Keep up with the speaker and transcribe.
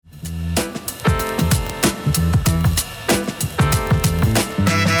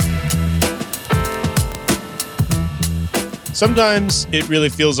Sometimes it really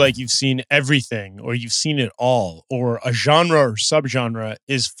feels like you've seen everything or you've seen it all, or a genre or subgenre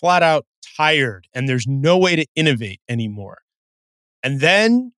is flat out tired and there's no way to innovate anymore. And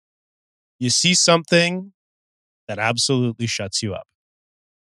then you see something that absolutely shuts you up.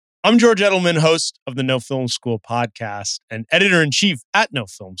 I'm George Edelman, host of the No Film School podcast and editor-in-chief at No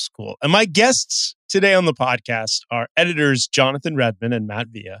Film School. And my guests today on the podcast are editors Jonathan Redman and Matt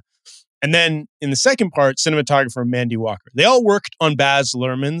Villa. And then in the second part, cinematographer Mandy Walker. They all worked on Baz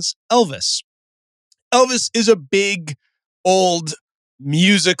Luhrmann's Elvis. Elvis is a big, old,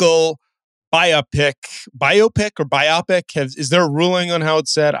 musical biopic. Biopic or biopic? Is there a ruling on how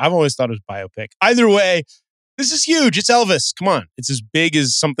it's said? I've always thought it was biopic. Either way, this is huge. It's Elvis. Come on. It's as big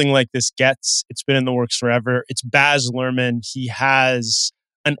as something like this gets. It's been in the works forever. It's Baz Luhrmann. He has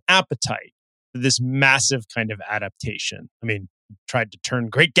an appetite for this massive kind of adaptation. I mean, tried to turn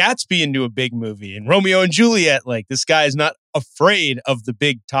Great Gatsby into a big movie and Romeo and Juliet. Like, this guy is not afraid of the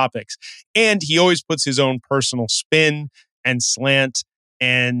big topics. And he always puts his own personal spin and slant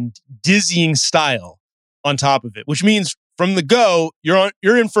and dizzying style on top of it, which means from the go, you're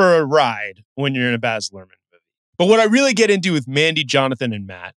in for a ride when you're in a Baz Luhrmann movie. But what I really get into with Mandy, Jonathan, and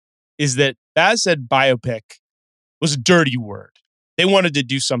Matt is that Baz said biopic was a dirty word. They wanted to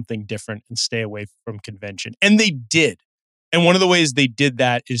do something different and stay away from convention. And they did. And one of the ways they did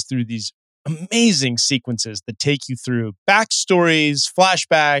that is through these amazing sequences that take you through backstories,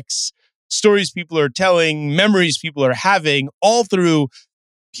 flashbacks, stories people are telling, memories people are having, all through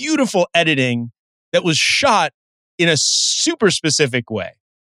beautiful editing that was shot in a super specific way.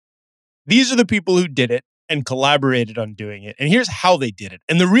 These are the people who did it and collaborated on doing it. And here's how they did it.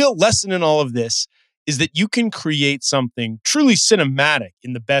 And the real lesson in all of this is that you can create something truly cinematic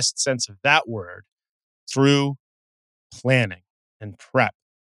in the best sense of that word through planning and prep.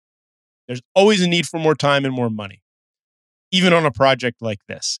 There's always a need for more time and more money, even on a project like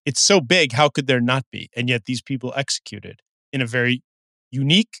this. It's so big, how could there not be? And yet these people executed in a very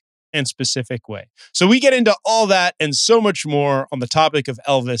unique and specific way. So we get into all that and so much more on the topic of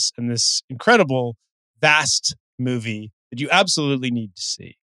Elvis and this incredible, vast movie that you absolutely need to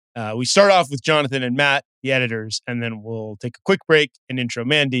see. We start off with Jonathan and Matt, the editors, and then we'll take a quick break and intro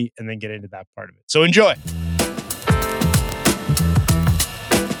Mandy and then get into that part of it. So enjoy.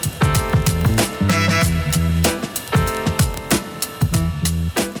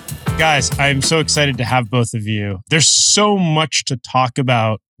 Guys, I'm so excited to have both of you. There's so much to talk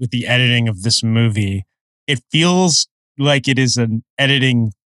about with the editing of this movie. It feels like it is an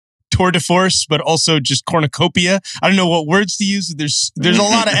editing tour de force, but also just cornucopia. I don't know what words to use. There's a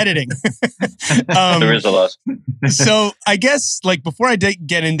lot of editing. There is a lot. So I guess, like, before I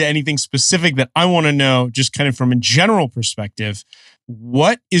get into anything specific that I want to know, just kind of from a general perspective,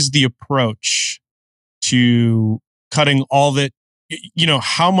 what is the approach to cutting all that? You know,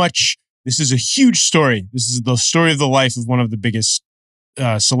 how much, this is a huge story. This is the story of the life of one of the biggest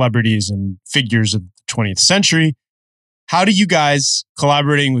celebrities and figures of the 20th century. How do you guys,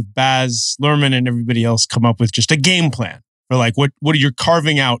 collaborating with Baz Luhrmann and everybody else, come up with just a game plan for, like, what are you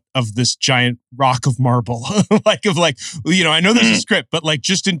carving out of this giant rock of marble? I know there's a script, but like,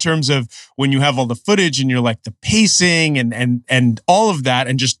 just in terms of when you have all the footage and you're like the pacing and all of that,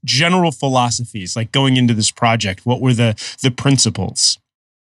 and just general philosophies, like going into this project, what were the principles?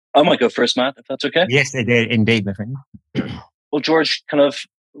 I might go first, Matt, if that's okay. Yes, indeed, my friend. Well, George, kind of,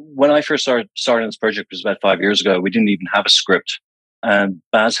 when I first started on this project, it was about 5 years ago, we didn't even have a script. And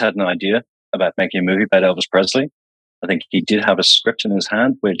Baz had an idea about making a movie about Elvis Presley. I think he did have a script in his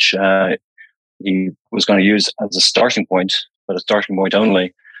hand, which he was going to use as a starting point, but a starting point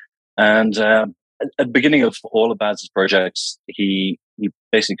only. And at the beginning of all of Baz's projects, he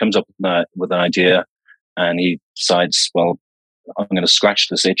basically comes up with an idea, and he decides, well, I'm going to scratch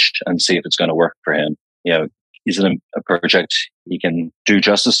this itch and see if it's going to work for him. You know, is it a project he can do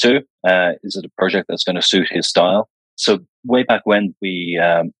justice to? Is it a project that's going to suit his style? So way back when, we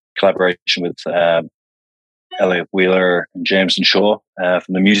collaboration with Elliot Wheeler and Jameson Shaw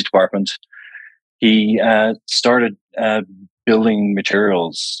from the music department, he started building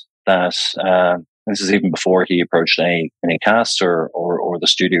materials that, this is even before he approached any cast or the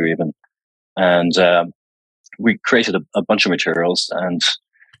studio even. And we created a bunch of materials. And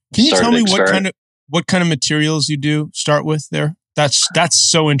can you tell me what kind of materials you do start with there? That's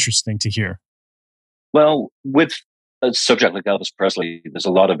so interesting to hear. Well, with a subject like Elvis Presley, there's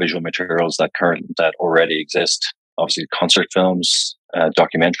a lot of visual materials that already exist. Obviously, concert films,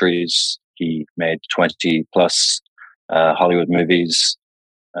 documentaries. He made 20 plus Hollywood movies,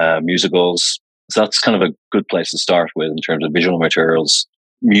 musicals. So that's kind of a good place to start with in terms of visual materials.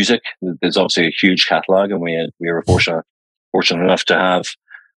 Music, there's obviously a huge catalog, and we were fortunate fortunate enough to have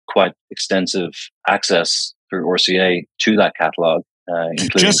quite extensive access through RCA to that catalog,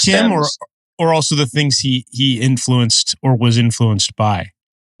 including Just him, stems. or also the things he influenced or was influenced by,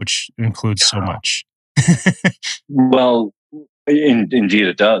 which includes so much. Well, indeed,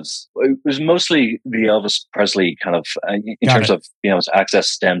 it does. It was mostly the Elvis Presley kind of, in terms of being able to access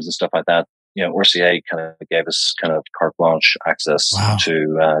stems and stuff like that. RCA kind of gave us kind of carte blanche access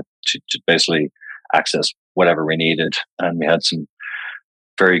to basically access whatever we needed, and we had some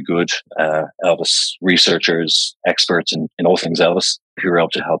very good Elvis researchers, experts in all things Elvis, who were able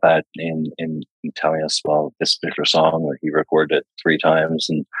to help out in telling us, well, this particular song, he recorded it 3 times,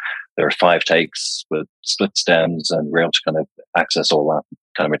 and there are 5 takes with split stems, and we're able to kind of access all that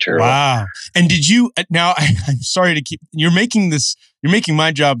kind of material. Wow. And did you, now I'm sorry to keep, you're making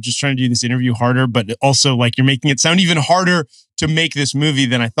my job just trying to do this interview harder, but also like you're making it sound even harder to make this movie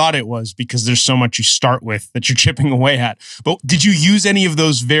than I thought it was, because there's so much you start with that you're chipping away at. But did you use any of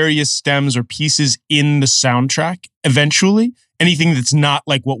those various stems or pieces in the soundtrack eventually? Anything that's not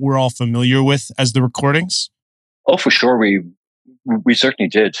like what we're all familiar with as the recordings? Oh, for sure. We certainly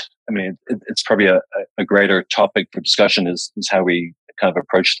did. I mean, it's probably a greater topic for discussion is how we kind of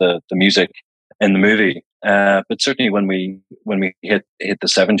approach the music in the movie. But certainly when we hit the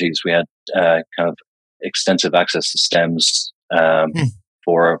 70s, we had kind of extensive access to stems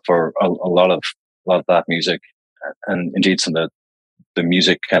for a lot of that music, and indeed some of the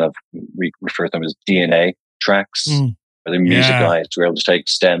music kind of, we refer to them as DNA tracks, where the music guys were able to take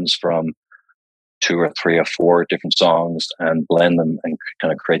stems from 2 or 3 or 4 different songs and blend them and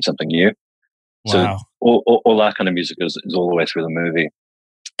kind of create something new. Wow. So all that kind of music is all the way through the movie.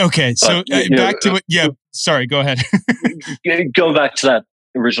 Okay, so back to it. Yeah, sorry, go ahead. Going back to that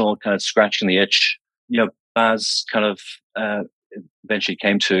original kind of scratching the itch, Baz kind of eventually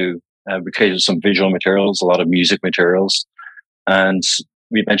came to, we created some visual materials, a lot of music materials, and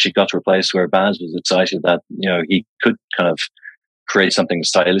we eventually got to a place where Baz was excited that, he could kind of create something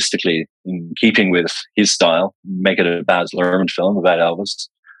stylistically in keeping with his style, make it a Baz Luhrmann film about Elvis.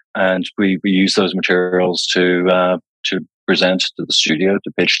 And we use those materials to present to the studio,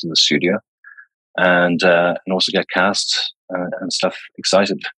 to pitch to the studio, and also get cast and stuff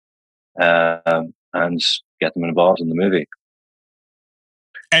excited, and get them involved in the movie.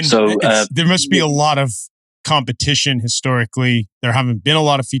 And so there must be a lot of competition historically. There haven't been a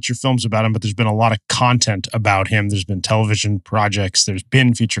lot of feature films about him, but there's been a lot of content about him. There's been television projects, there's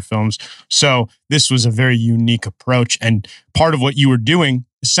been feature films. So this was a very unique approach. And part of what you were doing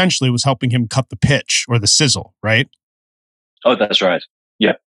essentially was helping him cut the pitch or the sizzle, right? Oh, that's right.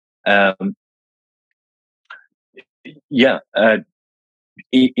 Yeah.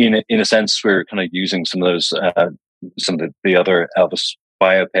 In a sense, we're kind of using some of those, some of the other Elvis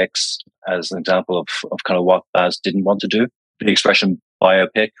biopics as an example of kind of what Baz didn't want to do. The expression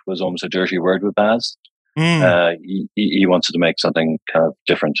biopic was almost a dirty word with Baz. He wanted to make something kind of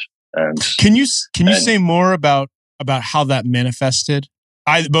different. And can you say more about how that manifested?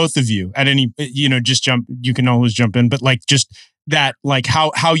 Both of you at any, just jump. You can always jump in, but like just that, like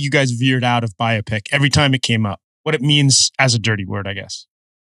how you guys veered out of biopic every time it came up. What it means as a dirty word, I guess.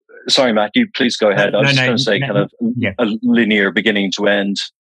 Sorry, Matt, you please go ahead. I was just going to say kind of a linear beginning to end.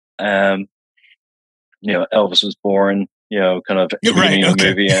 Elvis was born, kind of beginning of the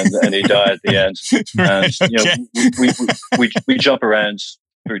movie, and he died at the end. And, we jump around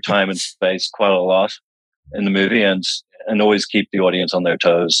through time and space quite a lot in the movie, and always keep the audience on their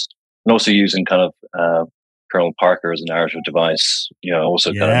toes, and also using kind of Colonel Parker as a narrative device,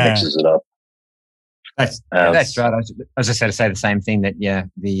 also kind of mixes it up. That's right. I was just going to say the same thing, that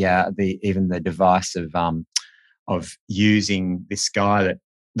the even the device of using this guy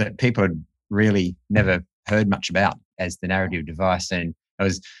that people had really never heard much about as the narrative device, and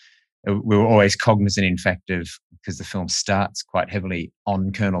we were always cognizant, in fact, of, because the film starts quite heavily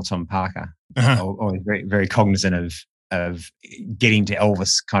on Colonel Tom Parker, always very, very cognizant of getting to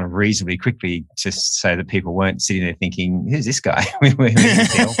Elvis kind of reasonably quickly, just so that people weren't sitting there thinking, who's this guy?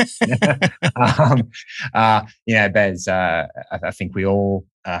 Baz, I think we all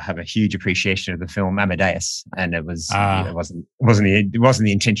have a huge appreciation of the film Amadeus, and it wasn't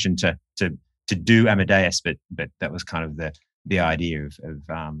the intention to do Amadeus, but that was kind of the idea of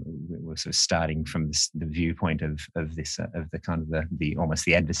we're sort of starting from the viewpoint of this of the kind of the almost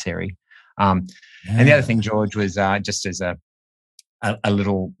the adversary. And the other thing, George, was just as a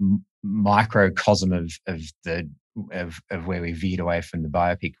little microcosm of where we veered away from the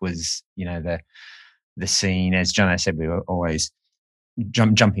biopic was, the scene, as Jono said, we were always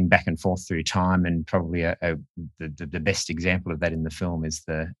jumping back and forth through time, and probably the best example of that in the film is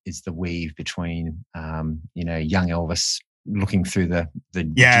the weave between young Elvis looking through the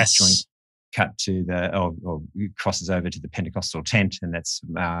juke joint, cut to or crosses over to the Pentecostal tent, and that's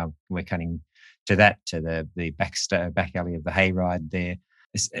we're cutting to the back alley of the hayride there.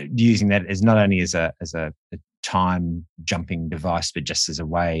 Using that as not only as a time jumping device, but just as a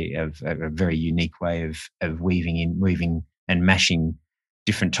way of a very unique way of weaving and mashing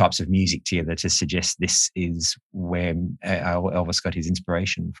different types of music together to suggest this is where Elvis got his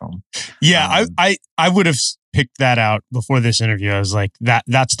inspiration from. Yeah, I would have picked that out before this interview. I was like,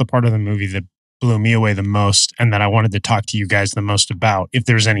 that's the part of the movie that blew me away the most, and that I wanted to talk to you guys the most about, if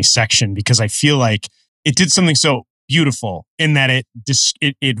there's any section, because I feel like it did something so beautiful in that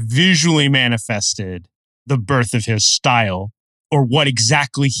it visually manifested the birth of his style, or what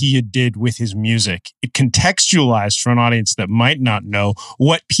exactly he did with his music. It contextualized for an audience that might not know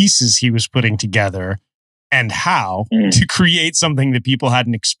what pieces he was putting together and how to create something that people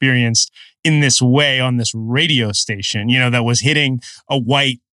hadn't experienced in this way on this radio station, that was hitting a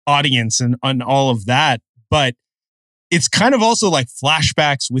white audience and all of that. But it's kind of also like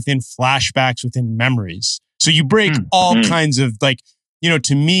flashbacks within memories. So you break all kinds of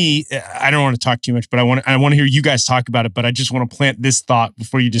to me, I don't want to talk too much, but I want to hear you guys talk about it. But I just want to plant this thought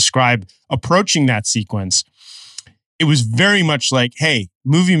before you describe approaching that sequence. It was very much like, hey,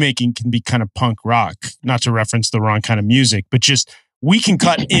 movie making can be kind of punk rock, not to reference the wrong kind of music, but just we can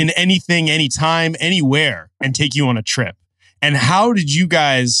cut in anything, anytime, anywhere, and take you on a trip. And how did you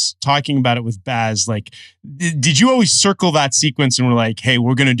guys, talking about it with Baz, did you always circle that sequence and were like, hey,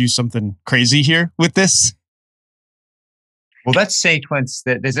 we're going to do something crazy here with this? Well, that sequence,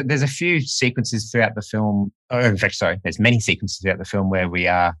 there's a few sequences throughout the film. In fact, there's many sequences throughout the film where we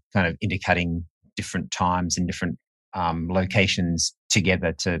are kind of intercutting different times and different locations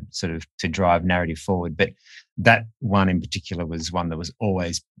together to drive narrative forward. But that one in particular was one that was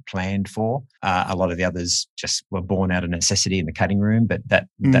always planned for. A lot of the others just were born out of necessity in the cutting room. But that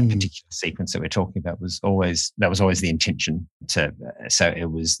particular sequence that we're talking about was always the intention. So it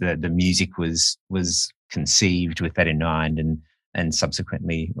was the music was conceived with that in mind, and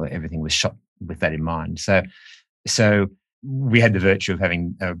subsequently everything was shot with that in mind. So we had the virtue of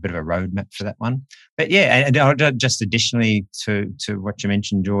having a bit of a roadmap for that one. But yeah, and just additionally to what you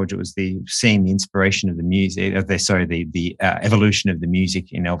mentioned, George, it was seeing the inspiration of the music, the evolution of the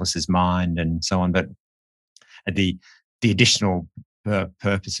music in Elvis's mind and so on. But the additional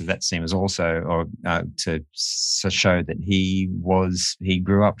purpose of that scene was also to show that he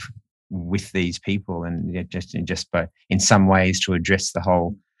grew up with these people, and just by in some ways to address the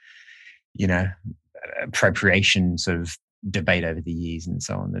whole appropriation sort of debate over the years and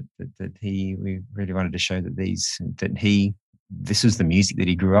so on, that we really wanted to show that this was the music that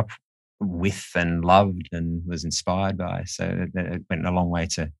he grew up with and loved and was inspired by. So it went a long way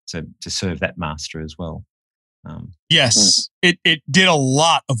to serve that master as well. Yes, it did a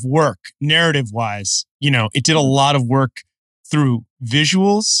lot of work narrative wise. It did a lot of work through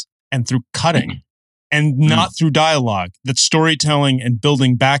visuals and through cutting and not through dialogue. That's storytelling and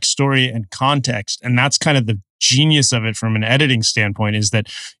building backstory and context. And that's kind of the genius of it from an editing standpoint, is that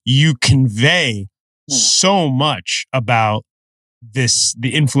you convey so much about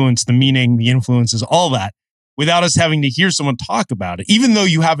the influence, the meaning, the influences, all that, without us having to hear someone talk about it, even though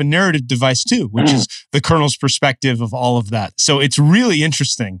you have a narrative device too, which is the Colonel's perspective of all of that. So it's really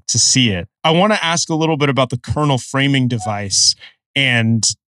interesting to see it. I want to ask a little bit about the Colonel framing device. And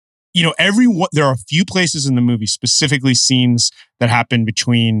there are a few places in the movie, specifically scenes that happen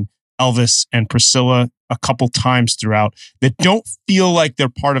between Elvis and Priscilla a couple times throughout, that don't feel like they're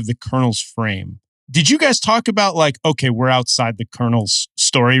part of the Colonel's frame. Did you guys talk about okay, we're outside the Colonel's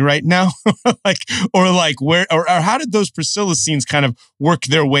story right now? or how did those Priscilla scenes kind of work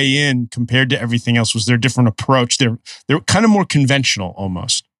their way in compared to everything else? Was there a different approach? They're kind of more conconventional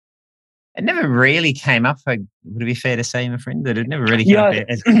almost. It never really came up. Would it be fair to say, my friend, that it never really came up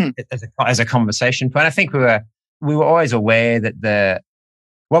as a conversation point? I think we were always aware that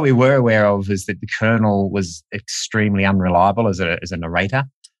what we were aware of is that the Colonel was extremely unreliable as a narrator.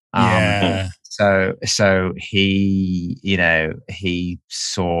 So he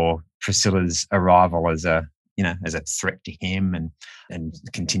saw Priscilla's arrival as a threat to him, and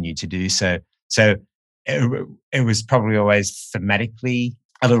continued to do so. So it was probably always thematically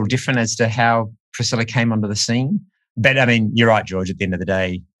a little different as to how Priscilla came onto the scene. But I mean, you're right, George. At the end of the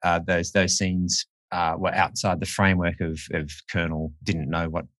day, those scenes were outside the framework of Colonel. Didn't know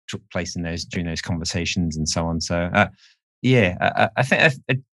what took place during those conversations and so on. So I think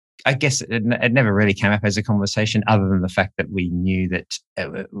I guess it never really came up as a conversation, other than the fact that we knew that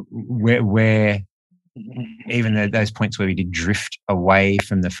where even those points where we did drift away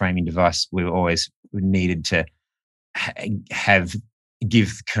from the framing device, we needed to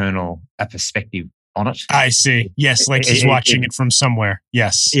give Colonel a perspective on it. I see. Yes, like he's watching it from somewhere.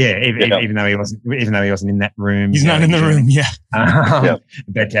 Yes. Yeah, even though he wasn't in that room. He's not in the room. Yeah.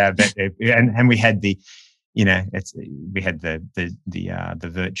 But we had the, we had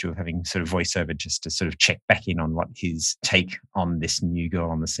the virtue of having sort of voiceover just to sort of check back in on what his take on this new girl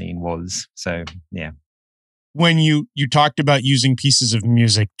on the scene was. So yeah. When you talked about using pieces of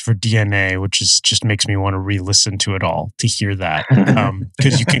music for DNA, which is just makes me want to re-listen to it all to hear that,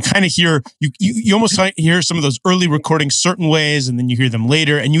 because you can kind of hear you almost hear some of those early recordings certain ways, and then you hear them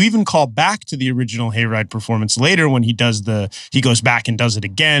later, and you even call back to the original Hayride performance later when he goes back and does it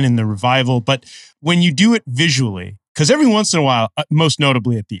again in the revival. But when you do it visually, because every once in a while, most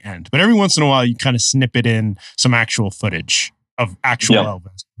notably at the end, but every once in a while you kind of snippet in some actual footage of actual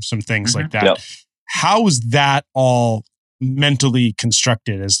Elvis or some things like that. Yep. How was that all mentally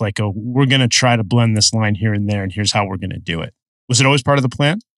constructed as like we're going to try to blend this line here and there, and here's how we're going to do it? Was it always part of the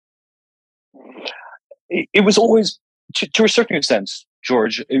plan? It was always, to a certain extent,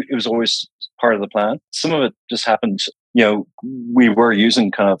 George, it was always part of the plan. Some of it just happened, we were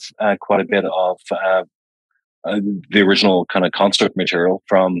using kind of quite a bit of the original kind of concert material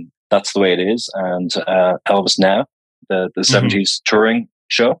from That's the Way It Is and Elvis Now, the 70s touring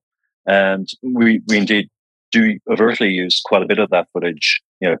show. And we indeed do overtly use quite a bit of that footage,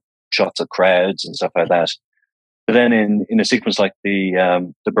 shots of crowds and stuff like that. But then in a sequence like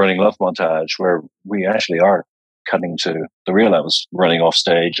the Burning Love montage, where we actually are cutting to the real Elvis running off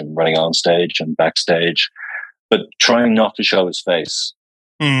stage and running on stage and backstage, but trying not to show his face.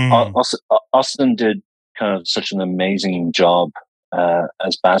 Austin did kind of such an amazing job,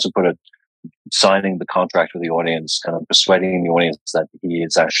 as Basil put it, signing the contract with the audience, kind of persuading the audience that he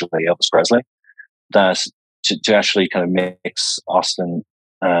is actually Elvis Presley, that to actually kind of mix Austin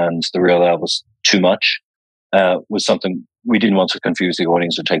and the real Elvis too much was something we didn't want to confuse the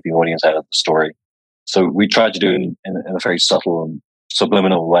audience or take the audience out of the story. So we tried to do it in a very subtle and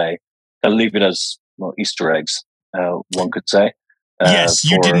subliminal way and leave it as Easter eggs, one could say. Yes,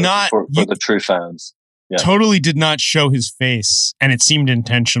 you did not. For the true fans. Yeah. Totally did not show his face, and it seemed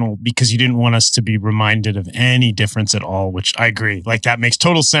intentional because you didn't want us to be reminded of any difference at all, which I agree. Like that makes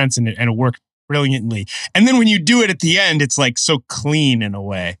total sense, and it worked brilliantly. And then when you do it at the end, it's like so clean in a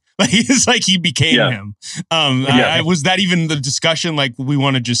way. Like it's like he became him. Was that even the discussion? Like we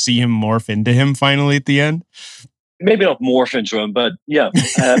want to just see him morph into him finally at the end? Maybe not morph into him, but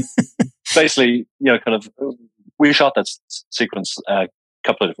basically, kind of we shot that sequence a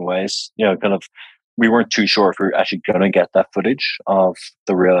couple of different ways. Kind of. We weren't too sure if we were actually going to get that footage of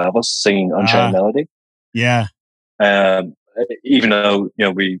the real Elvis singing Unchained Melody. Yeah. Even though,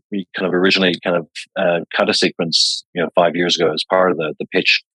 we kind of originally kind of cut a sequence, 5 years ago as part of the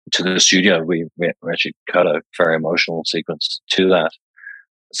pitch to the studio, we actually cut a very emotional sequence to that.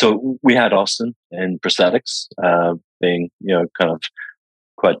 So we had Austin in prosthetics, being, kind of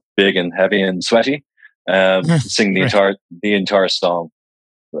quite big and heavy and sweaty, singing the entire song.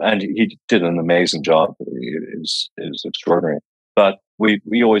 And he did an amazing job. It was extraordinary. But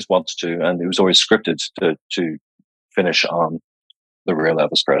we always wanted to, and it was always scripted to finish on the real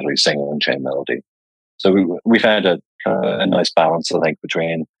Elvis Presley singing Unchained Melody. So we found a nice balance, I think,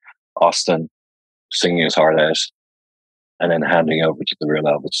 between Austin singing his heart out and then handing over to the real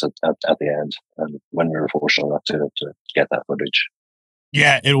Elvis at the end. And when we were fortunate enough to get that footage.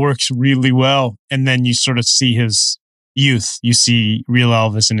 Yeah, it works really well. And then you sort of see his youth. You see real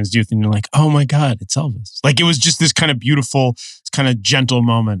Elvis in his youth and you're like, oh my God, it's Elvis. Like it was just this kind of beautiful, kind of gentle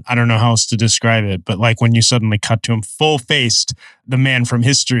moment. I don't know how else to describe it, but like when you suddenly cut to him full-faced, the man from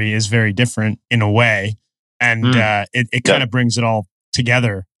history is very different in a way. And it kind of brings it all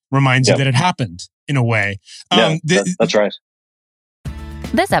together, reminds you that it happened in a way. That's right.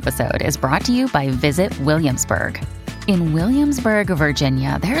 This episode is brought to you by Visit Williamsburg. In Williamsburg,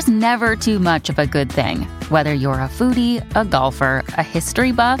 Virginia, there's never too much of a good thing. Whether you're a foodie, a golfer, a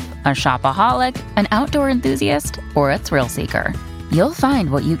history buff, a shopaholic, an outdoor enthusiast, or a thrill seeker, you'll find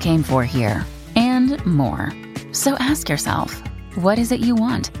what you came for here and more. So ask yourself, what is it you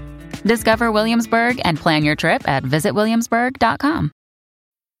want? Discover Williamsburg and plan your trip at visitwilliamsburg.com.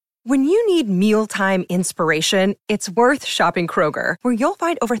 When you need mealtime inspiration, it's worth shopping Kroger, where you'll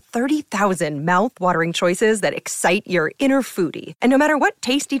find over 30,000 mouth-watering choices that excite your inner foodie. And no matter what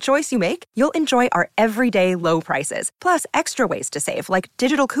tasty choice you make, you'll enjoy our everyday low prices, plus extra ways to save, like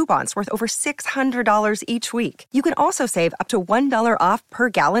digital coupons worth over $600 each week. You can also save up to $1 off per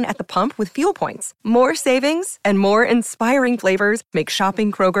gallon at the pump with fuel points. More savings and more inspiring flavors make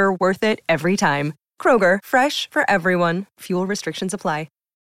shopping Kroger worth it every time. Kroger, fresh for everyone. Fuel restrictions apply.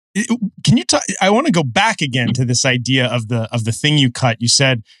 Can you talk? I want to go back again to this idea of the thing you cut. You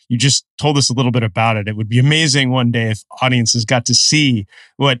said you just told us a little bit about it. It would be amazing one day if audiences got to see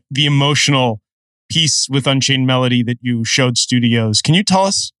what the emotional piece with Unchained Melody that you showed studios. Can you tell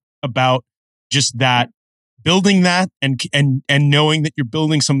us about just that, building that, and knowing that you're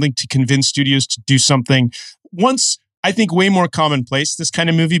building something to convince studios to do something once, I think, way more commonplace, this kind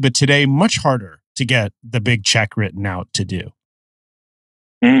of movie, but today much harder to get the big check written out to do.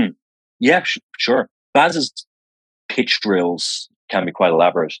 Yeah, sure. Baz's pitch drills can be quite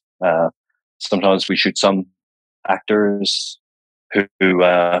elaborate. Sometimes we shoot some actors who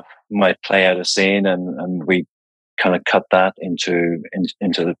might play out a scene, and we kind of cut that into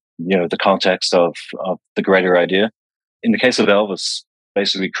the context of the greater idea. In the case of Elvis,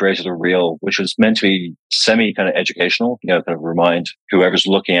 basically created a reel which was meant to be semi kind of educational, kind of remind whoever's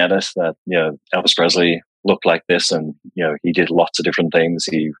looking at it that, Elvis Presley looked like this, and, he did lots of different things.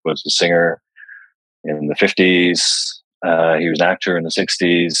 He was a singer in the 50s. He was an actor in the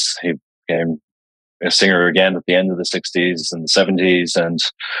 60s. He became a singer again at the end of the 60s and the 70s. And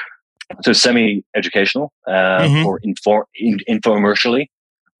so semi-educational or infomercially,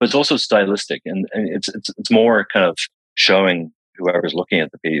 but it's also stylistic. And it's more kind of showing whoever's looking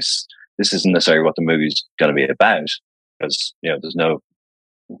at the piece, this isn't necessarily what the movie's going to be about, because, there's no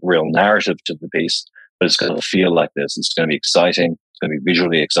real narrative to the piece, but it's going to feel like this. It's going to be exciting. It's going to be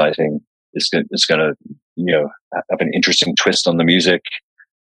visually exciting. It's going to, have an interesting twist on the music.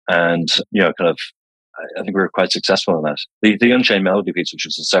 And, kind of, I think we were quite successful in that. The Unchained Melody piece, which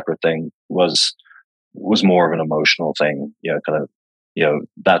was a separate thing, was more of an emotional thing.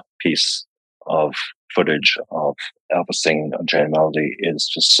 That piece of footage of Elvis singing Unchained Melody is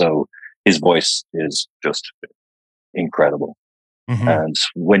just so, his voice is just incredible. Mm-hmm. And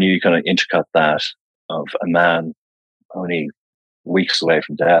when you kind of intercut that of a man only weeks away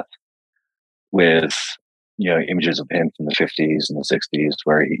from death with, images of him from the 50s and the 60s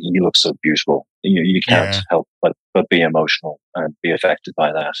where he looks so beautiful, you can't help but be emotional and be affected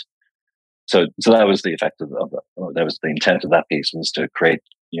by that. So that was the effect that was the intent of that piece, was to create,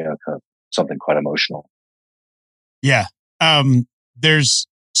 kind of something quite emotional. Yeah. There's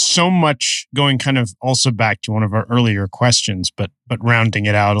so much going kind of also back to one of our earlier questions, but rounding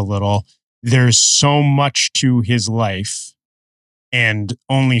it out a little. There's so much to his life and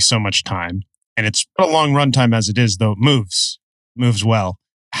only so much time. And it's a long runtime as it is, though it moves well.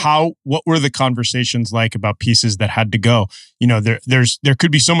 What were the conversations like about pieces that had to go? There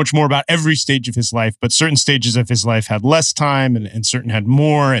could be so much more about every stage of his life, but certain stages of his life had less time and certain had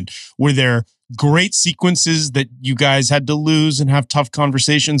more. And were there great sequences that you guys had to lose and have tough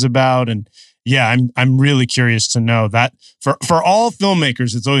conversations about? And yeah, I'm really curious to know that for all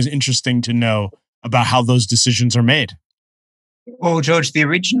filmmakers, it's always interesting to know about how those decisions are made. Well, George, the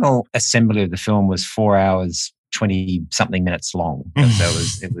original assembly of the film was 4 hours, 20 something minutes long.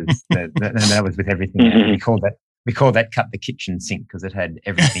 That was with everything in it. We called that cut the kitchen sink because it had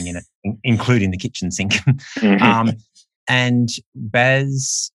everything in it, including the kitchen sink. And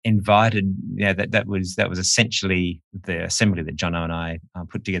Baz invited, that was essentially the assembly that Jono and I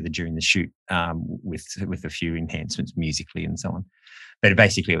put together during the shoot, with a few enhancements musically and so on. But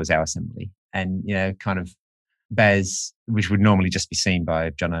basically, it was our assembly, and kind of Baz, which would normally just be seen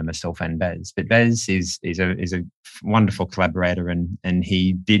by Jono, myself, and Baz. But Baz is a wonderful collaborator, and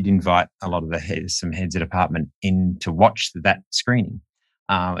he did invite a lot of some heads of department in to watch that screening.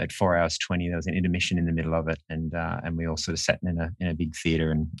 At 4 hours 20, there was an intermission in the middle of it, and we all sort of sat in a big theatre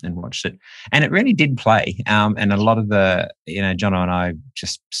and watched it, and it really did play. And a lot of the, Jono and I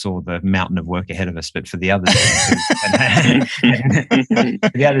just saw the mountain of work ahead of us. But for the others, for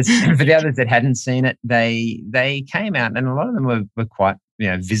the others that hadn't seen it, they came out, and a lot of them were quite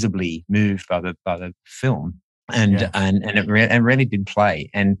visibly moved by the film, and it really did play.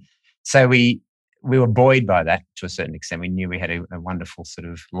 And so we were buoyed by that to a certain extent. We knew we had a wonderful sort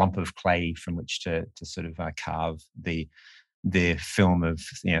of lump of clay from which to sort of carve the film of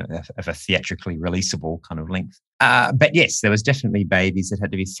a theatrically releasable kind of length. But yes, there was definitely babies that had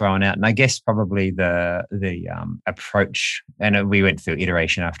to be thrown out, and I guess probably the approach, and we went through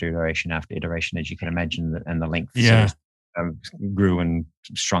iteration after iteration after iteration, as you can imagine, and the length sort of grew and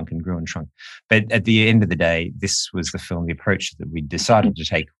shrunk and grew and shrunk. But at the end of the day, this was the film. The approach that we decided to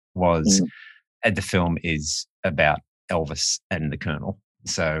take was. The film is about Elvis and the Colonel.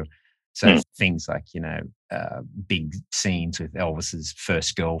 So things like, big scenes with Elvis's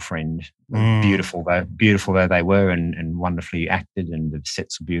first girlfriend, beautiful though they were, and wonderfully acted, and the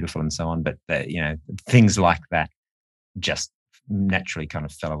sets were beautiful and so on. But, things like that just naturally kind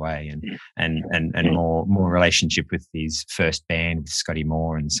of fell away, and more relationship with his first band, with Scotty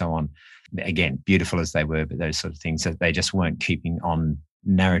Moore and so on. Again, beautiful as they were, but those sort of things that they just weren't keeping on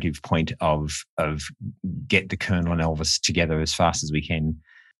narrative point of get the Colonel and Elvis together as fast as we can.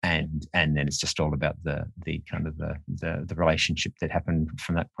 And then it's just all about the kind of the relationship that happened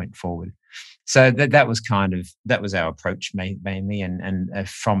from that point forward. So that was our approach mainly, and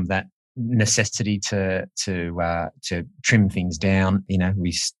from that necessity to trim things down,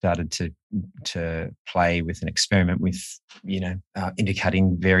 we started to play with and experiment with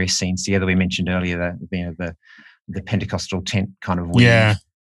intercutting various scenes together. We mentioned earlier the Pentecostal tent kind of weave. Yeah.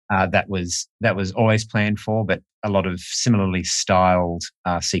 That was always planned for, but a lot of similarly styled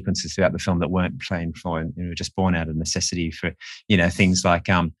sequences throughout the film that weren't planned for, and just born out of necessity for things like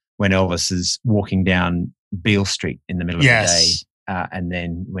when Elvis is walking down Beale Street in the middle of the day, and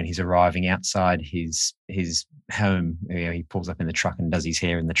then when he's arriving outside his home, he pulls up in the truck and does his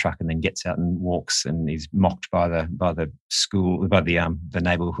hair in the truck, and then gets out and walks, and he's mocked by the school, by the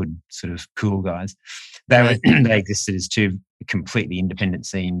neighborhood sort of cool guys. They existed as two completely independent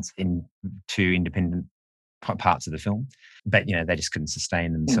scenes in two independent parts of the film, but they just couldn't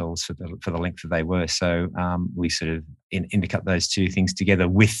sustain themselves for the length that they were. So we sort of intercut those two things together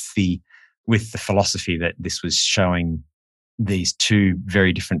with the philosophy that this was showing these two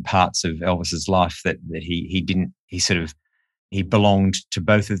very different parts of Elvis's life, that he belonged to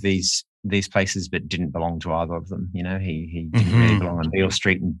both of these places, but didn't belong to either of them. He didn't really belong on Beale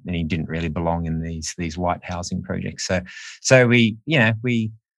Street, and he didn't really belong in these white housing projects. So we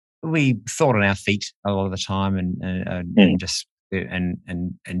thought on our feet a lot of the time, and just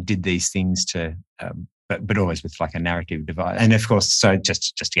did these things to, but always with like a narrative divide. And of course, so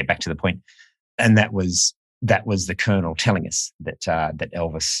just to get back to the point, and that was the Colonel telling us that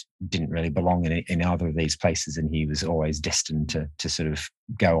Elvis didn't really belong in either of these places, and he was always destined to sort of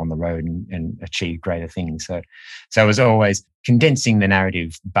go on the road and achieve greater things. So it was always condensing the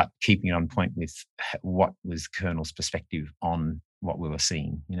narrative, but keeping it on point with what was Colonel's perspective on what we were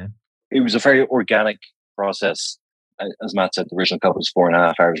seeing. It was a very organic process. As Matt said, the original cut was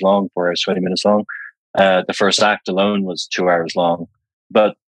 4.5 hours long, 4 hours 20 minutes long. The first act alone was 2 hours long,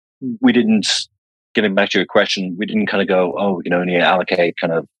 but we didn't. Getting back to your question, we didn't kind of go, we can only allocate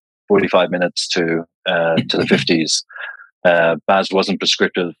kind of 45 minutes to the 50s. Baz wasn't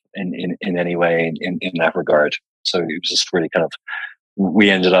prescriptive in any way in that regard. So it was just really kind of, we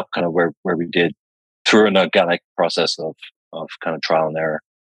ended up kind of where we did through an organic process of kind of trial and error.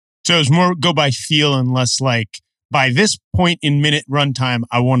 So it was more go by feel and less like, by this point in minute runtime,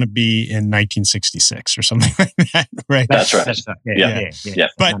 I want to be in 1966 or something like that, right? That's right. Yeah.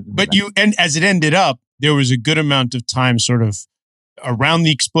 But you, and as it ended up, there was a good amount of time sort of around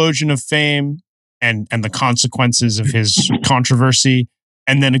the explosion of fame and the consequences of his controversy,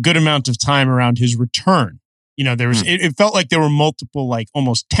 and then a good amount of time around his return. There was, it felt like there were multiple, like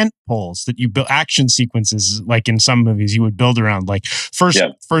almost tent poles that you built, action sequences, like in some movies you would build around, like first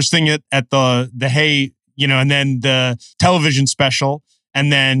thing at the Hay, and then the television special,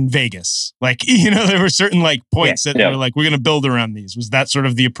 and then Vegas. Like, there were certain like points that were like, we're going to build around these. Was that sort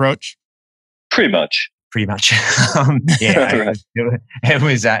of the approach? Pretty much. It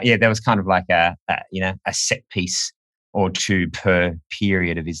was, there was kind of like a set piece or two per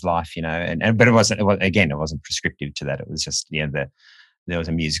period of his life, but it wasn't prescriptive to that. It was just, there was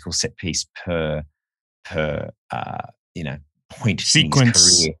a musical set piece per point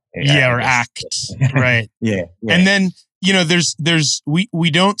sequence, in his career, or act, right? Yeah. And then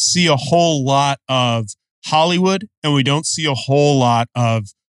we don't see a whole lot of Hollywood, and we don't see a whole lot of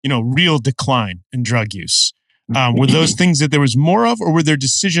real decline in drug use. Were those things that there was more of, or were there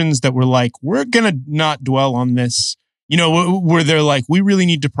decisions that were like, we're gonna not dwell on this? Were there like, we really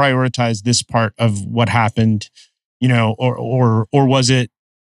need to prioritize this part of what happened? Or was it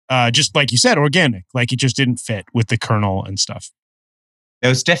just like you said, organic, like it just didn't fit with the Colonel and stuff? There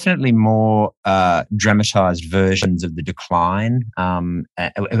was definitely more dramatized versions of the decline.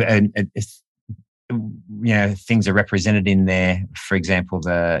 Things are represented in there. For example,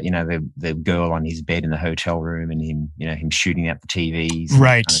 the girl on his bed in the hotel room, and him shooting out the TVs,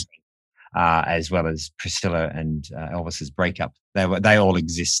 right? Kind of thing, as well as Priscilla and Elvis's breakup. They all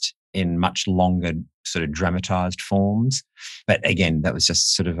exist in much longer sort of dramatized forms. But again, that was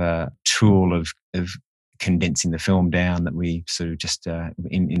just sort of a tool of condensing the film down, that we sort of just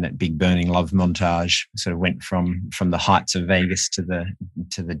in that big burning love montage sort of went from the heights of Vegas to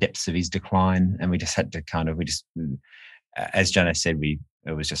the depths of his decline. And we just had to as Jono said,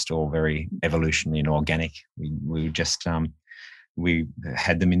 it was just all very evolutionary and organic. We just we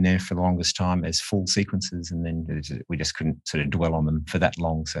had them in there for the longest time as full sequences, and then we just couldn't sort of dwell on them for that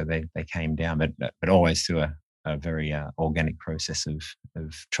long, so they came down, but always through a very organic process of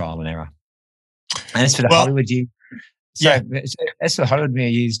trial and error. And as for the Hollywood year, as for the Hollywood year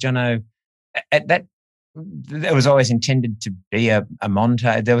use, Jono, at that it was always intended to be a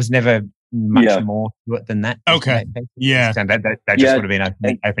montage. There was never much more to it than that. Okay. That just would have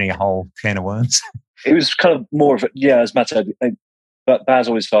been opening a whole can of worms. It was kind of more of as Matt said, but Baz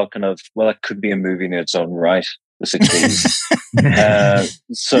always felt kind of, well, it could be a movie in its own right, the 60s.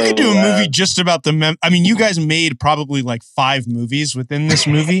 So you could do a movie just about I mean, you guys made probably like 5 movies within this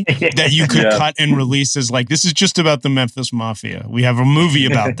movie that you could cut and release as like, this is just about the Memphis Mafia. We have a movie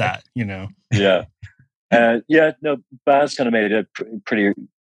about that, you know? Yeah. Baz kind of made a pretty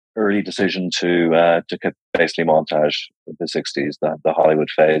early decision to basically montage the 60s, the Hollywood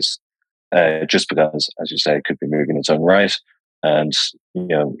phase, just because, as you say, it could be a movie in its own right. And,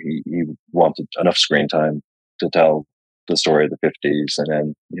 he wanted enough screen time to tell the story of the 50s and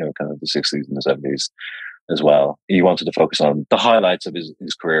then, kind of the 60s and the 70s as well. He wanted to focus on the highlights of his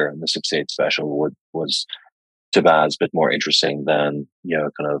career, and the 68 special was to Baz a bit more interesting than,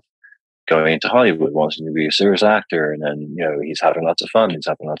 kind of going into Hollywood, wanting to be a serious actor, and then, he's having lots of fun. And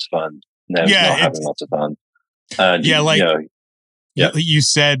then he's not having lots of fun. And, you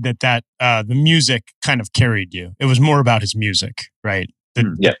said that the music kind of carried you. It was more about his music, right?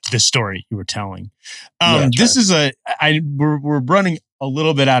 The story you were telling. This is we're running a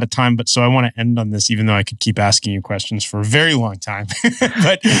little bit out of time, but so I want to end on this, even though I could keep asking you questions for a very long time.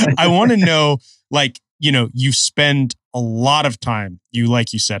 But I want to know, like, you spend a lot of time. You,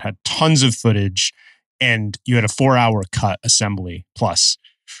 like you said, had tons of footage, and you had a 4-hour cut assembly plus.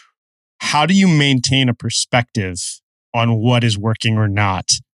 How do you maintain a perspective on what is working or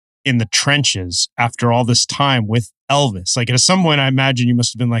not in the trenches after all this time with Elvis? Like, at some point, I imagine you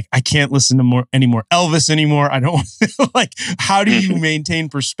must have been like, I can't listen to any more Elvis anymore. I don't like, how do you maintain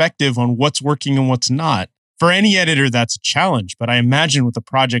perspective on what's working and what's not? For any editor, that's a challenge, but I imagine with a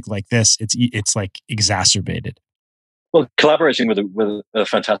project like this, it's like exacerbated. Well, collaborating with a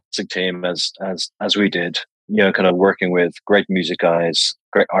fantastic team as we did, kind of working with great music guys,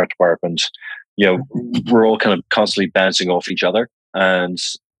 great art department, we're all kind of constantly bouncing off each other, and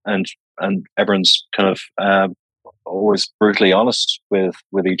everyone's kind of always brutally honest with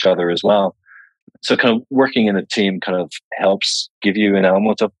each other as well. So kind of working in a team kind of helps give you an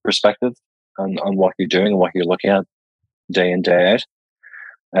element of perspective on what you're doing and what you're looking at day in, day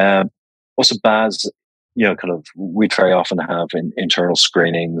out. Also, Baz, kind of, we'd very often have internal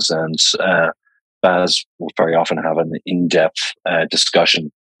screenings, and Baz will very often have an in-depth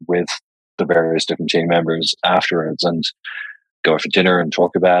discussion with the various different team members afterwards, and go for dinner and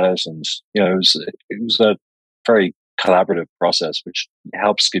talk about it. And it was a very collaborative process, which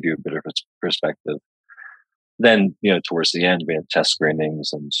helps give you a bit of perspective. Then, towards the end, we had test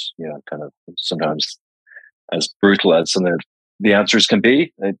screenings, and kind of, sometimes as brutal as some of the answers can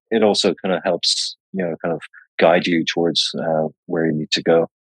be, it also kind of helps kind of guide you towards where you need to go.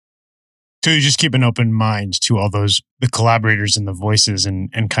 So you just keep an open mind to all the collaborators and the voices, and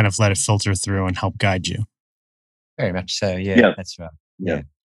kind of let it filter through and help guide you. Very much so. Yeah. That's right. Yeah.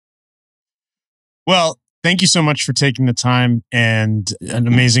 Well, thank you so much for taking the time, and an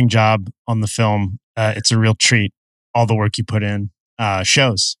amazing job on the film. It's a real treat. All the work you put in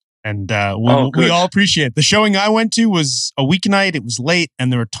shows. And we all appreciate it. The showing I went to was a weeknight. It was late,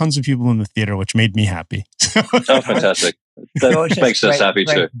 and there were tons of people in the theater, which made me happy. Oh, fantastic. That makes us happy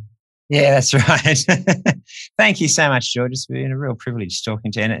too. Yeah, that's right. Thank you so much, George. It's been a real privilege talking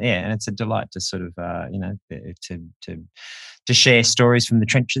to you. And it's a delight to sort of, to share stories from the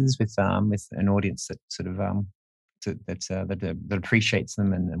trenches with an audience that sort of that appreciates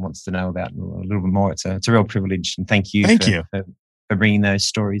them and wants to know about them a little bit more. It's a real privilege, and thank you for bringing those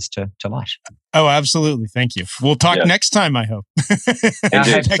stories to light. Oh, absolutely. Thank you. We'll talk next time, I hope.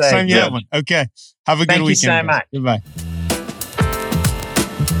 Next time you have one. Okay. Have a good weekend. Thank you so much. Goodbye.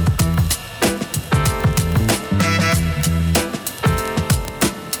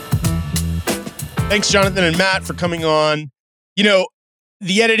 Thanks, Jonathan and Matt, for coming on.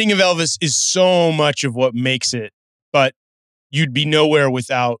 The editing of Elvis is so much of what makes it, but you'd be nowhere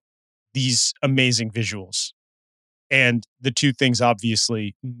without these amazing visuals. And the two things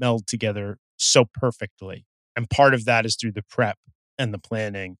obviously meld together so perfectly. And part of that is through the prep and the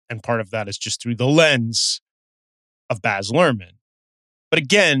planning. And part of that is just through the lens of Baz Luhrmann. But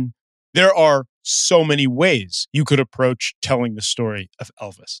again, there are so many ways you could approach telling the story of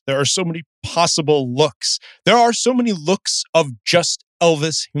Elvis. There are so many possible looks. There are so many looks of just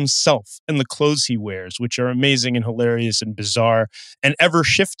Elvis himself and the clothes he wears, which are amazing and hilarious and bizarre and ever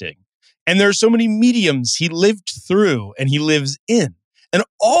shifting. And there are so many mediums he lived through and he lives in. And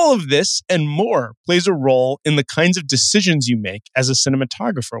all of this and more plays a role in the kinds of decisions you make as a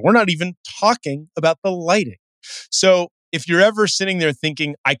cinematographer. We're not even talking about the lighting. So if you're ever sitting there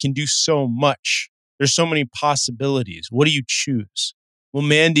thinking, I can do so much, there's so many possibilities, what do you choose? Well,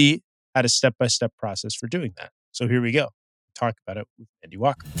 Mandy had a step-by-step process for doing that. So here we go. Talk about it with Mandy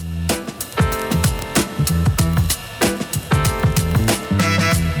Walker.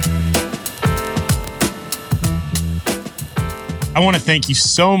 I want to thank you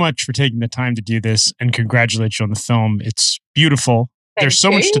so much for taking the time to do this and congratulate you on the film. It's beautiful. There's so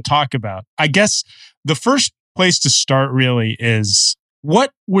much to talk about. I guess the first place to start really is,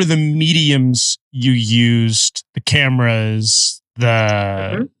 what were the mediums you used, the cameras,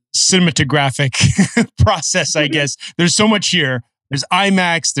 the cinematographic process, I guess? There's so much here. There's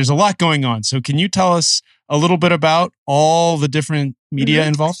IMAX. There's a lot going on. So can you tell us a little bit about all the different media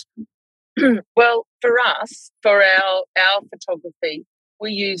involved? Well, for us, for our photography,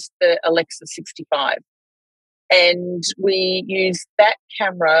 we used the Alexa 65. And we used that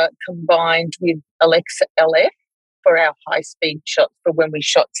camera combined with Alexa LF for our high-speed shots, for when we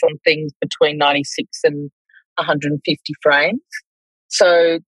shot some things between 96 and 150 frames.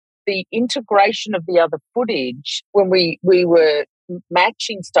 So the integration of the other footage, when we were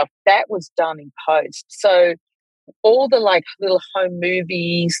matching stuff, that was done in post. So all the like little home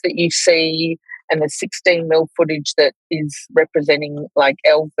movies that you see and the 16mm footage that is representing like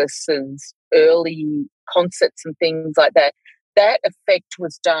Elvis's early concerts and things like that, that effect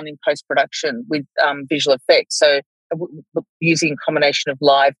was done in post-production with visual effects. So using a combination of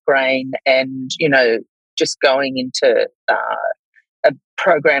live grain and, just going into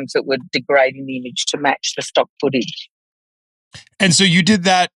programs that were degrading the image to match the stock footage. And so you did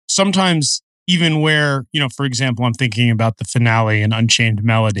that sometimes even where, for example, I'm thinking about the finale in Unchained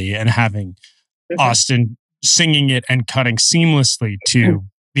Melody and having Austin singing it and cutting seamlessly to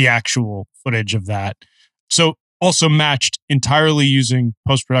the actual footage of that. So also matched entirely using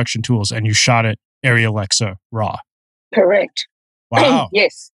post-production tools, and you shot it Arri Alexa raw. Correct. Wow.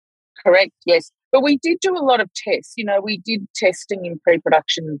 Yes. Correct. Yes. But we did do a lot of tests. We did testing in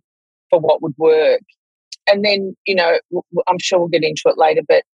pre-production for what would work. And then, I'm sure we'll get into it later,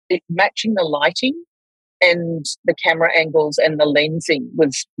 but matching the lighting and the camera angles and the lensing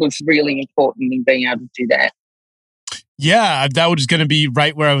was really important in being able to do that. Yeah, that was going to be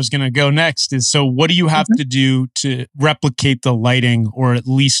right where I was going to go next. Is, so what do you have to do to replicate the lighting, or at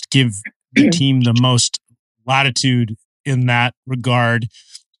least give the team the most latitude in that regard?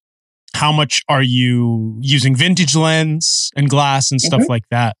 How much are you using vintage lens and glass and stuff like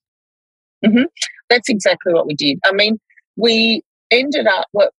that? That's exactly what we did. I mean, we ended up,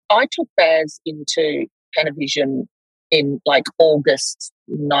 I took Baz into Panavision in like August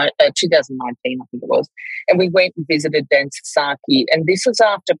 2019, I think it was. And we went and visited Dan Sasaki. And this was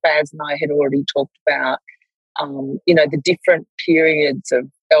after Baz and I had already talked about, the different periods of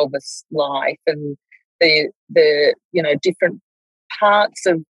Elvis' life and the different parts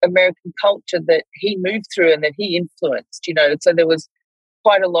of American culture that he moved through and that he influenced, So there was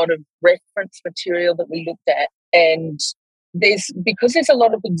quite a lot of reference material that we looked at. And because there's a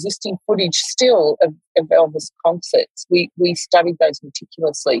lot of existing footage still of Elvis concerts, we studied those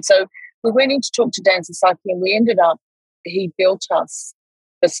meticulously. So we went in to talk to Dan Sasaki, and we ended up, he built us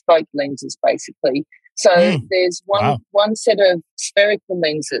bespoke lenses basically. So there's one set of spherical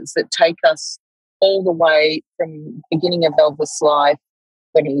lenses that take us all the way from the beginning of Elvis' life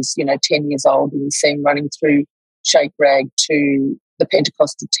when he was, 10 years old, and you see him running through Shake Rag to the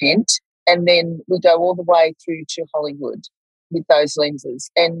Pentecostal tent. And then we go all the way through to Hollywood with those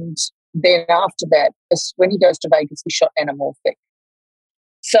lenses. And then after that, when he goes to Vegas, we shot anamorphic.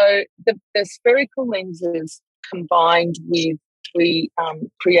 So the spherical lenses combined with, we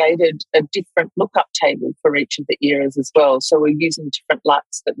created a different lookup table for each of the eras as well. So we're using different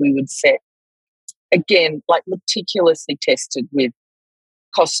LUTs that we would set. Again, like meticulously tested with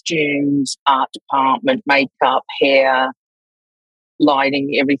costumes, art department, makeup, hair,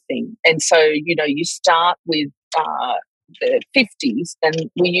 lighting, everything. And so, you start with the 50s, and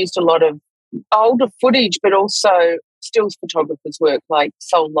we used a lot of older footage, but also stills photographers' work like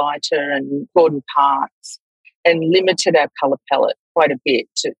Sol Leiter and Gordon Parks, and limited our colour palette quite a bit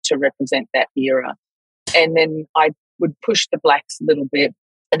to represent that era. And then I would push the blacks a little bit.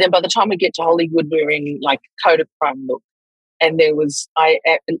 And then by the time we get to Hollywood, we're in like Kodachrome look. And I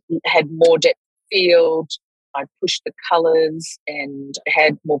had more depth of field. I pushed the colours and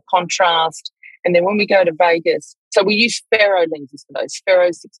had more contrast. And then when we go to Vegas, So we used Faro lenses for those, Faro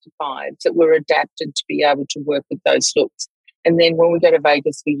 65s that were adapted to be able to work with those looks. And then when we go to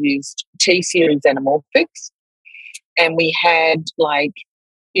Vegas, we used T-series anamorphics, and we had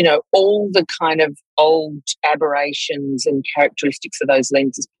all the kind of old aberrations and characteristics of those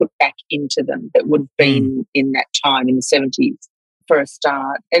lenses put back into them that would have been in that time in the 70s for a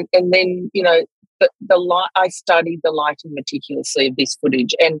start. And then, the light, I studied the lighting meticulously of this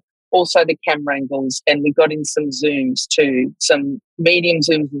footage and also the camera angles, and we got in some zooms too, some medium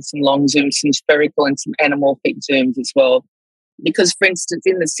zooms and some long zooms, some spherical and some anamorphic zooms as well. Because, for instance,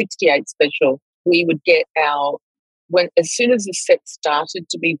 in the 68 special, we would get as soon as the set started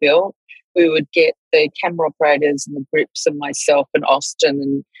to be built, we would get the camera operators and the grips and myself and Austin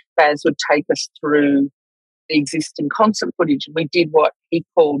and Baz would take us through the existing concert footage. We did what he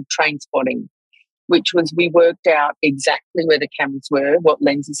called train spotting, which was we worked out exactly where the cameras were, what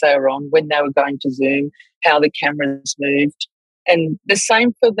lenses they were on, when they were going to zoom, how the cameras moved. And the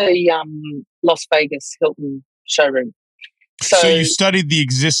same for the Las Vegas Hilton showroom. So you studied the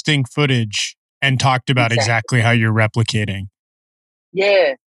existing footage and talked about exactly how you're replicating.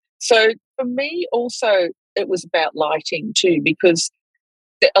 Yeah. So for me also, it was about lighting too, because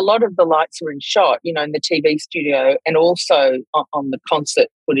a lot of the lights were in shot, in the TV studio, and also on the concert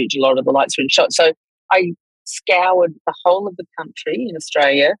footage, a lot of the lights were in shot. So I scoured the whole of the country in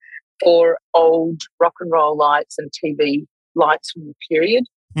Australia for old rock and roll lights and TV lights from the period.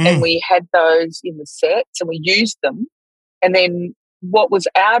 And we had those in the sets and we used them. And then what was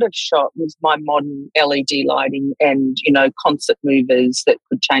out of shot was my modern LED lighting and, concert movers that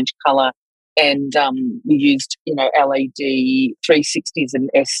could change colour. And we used, LED 360s and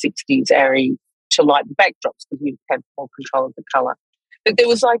S60s ARRI to light the backdrops because we had more control of the colour. But there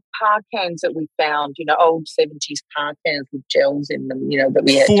was like par cans that we found, old 70s par cans with gels in them, that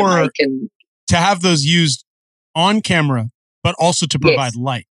we had to make. And to have those used on camera, but also to provide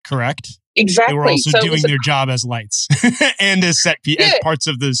light, correct? Exactly. They were also doing their job as lights and as as parts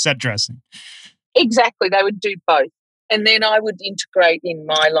of the set dressing. Exactly. They would do both. And then I would integrate in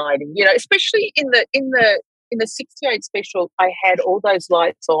my lighting, especially in the 68 special, I had all those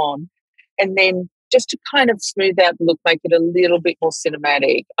lights on. And then just to kind of smooth out the look, make it a little bit more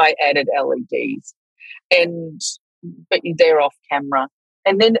cinematic, I added LEDs. But they're off camera.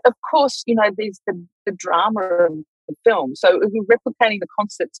 And then, of course, there's the drama of the film. So we're replicating the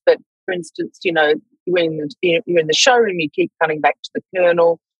concepts, but for instance, you're in the showroom, you keep cutting back to the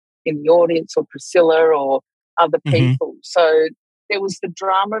Colonel in the audience or Priscilla or other people. So there was the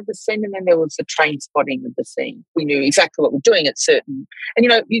drama of the scene and then there was the train spotting of the scene. We knew exactly what we're doing at certain. And,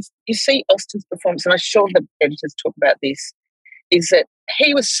 you see Austin's performance, and I'm sure the editors talk about this, is that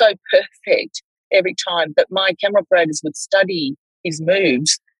he was so perfect every time that my camera operators would study his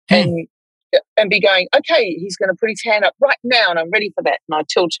moves and be going, okay, he's going to put his hand up right now and I'm ready for that. And I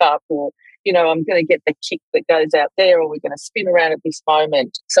tilt up, or, I'm going to get the kick that goes out there, or we're going to spin around at this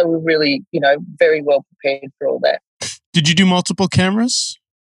moment. So we're really, very well prepared for all that. Did you do multiple cameras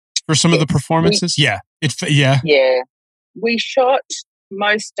for some of the performances? Yeah. We shot,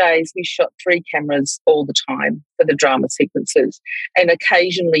 most days we shot 3 cameras all the time for the drama sequences. And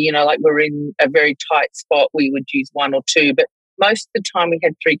occasionally, like we're in a very tight spot, we would use 1 or 2, but most of the time we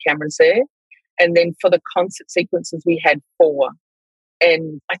had 3 cameras there. And then for the concert sequences, we had 4.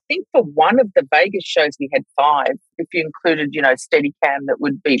 And I think for one of the Vegas shows, we had 5, if you included, Steadicam that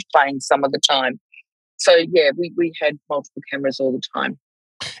would be playing some of the time. So, yeah, we had multiple cameras all the time.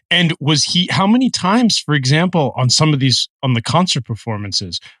 And how many times, for example, on the concert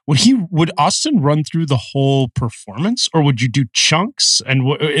performances, would Austin run through the whole performance, or would you do chunks?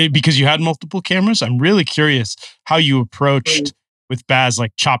 And because you had multiple cameras, I'm really curious how you approached with Baz,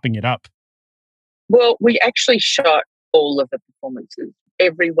 like chopping it up. Well, we actually shot all of the performances,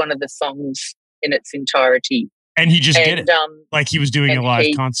 every one of the songs in its entirety. And he just did it like he was doing a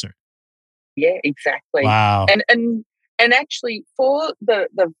live concert. Yeah, exactly. Wow. And actually for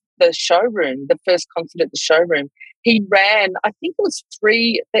the showroom, the first concert at the showroom, he ran, I think it was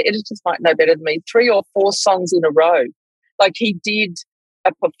 3, the editors might know better than me, 3 or 4 songs in a row. Like he did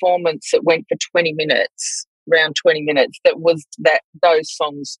a performance that went for 20 minutes, around 20 minutes, that was those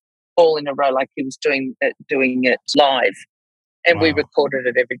songs all in a row, like he was doing it live. And we recorded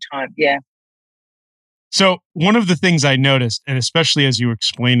it every time. Yeah. So one of the things I noticed, and especially as you were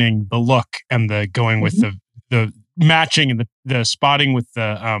explaining the look and the going with the matching and the spotting with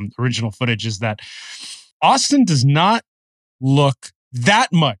the original footage, is that Austin does not look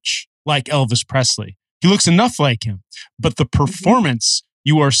that much like Elvis Presley. He looks enough like him, but the performance,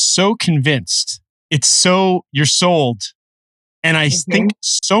 you are so convinced. You're sold. And I think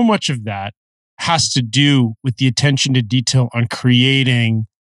so much of that has to do with the attention to detail on creating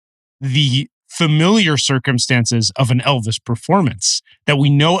the familiar circumstances of an Elvis performance, that we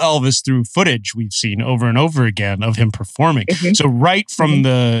know Elvis through footage we've seen over and over again of him performing. Mhm. So right from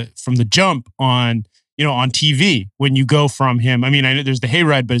the jump on, on TV, when you go from him, I mean, I know there's the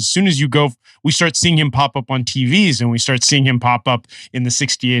hayride, but as soon as you go, we start seeing him pop up on TVs, and we start seeing him pop up in the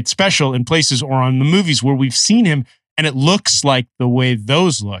 68 special in places, or on the movies where we've seen him, and it looks like the way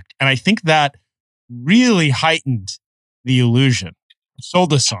those looked. And I think that really heightened the illusion,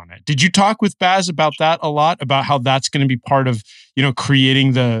 sold us on it. Did you talk with Baz about that a lot, about how that's going to be part of,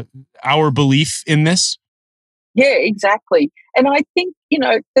 creating our belief in this? Yeah, exactly. And I think,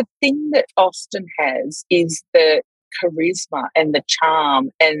 the thing that Austin has is the charisma and the charm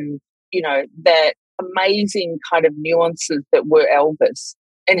and, that amazing kind of nuances that were Elvis.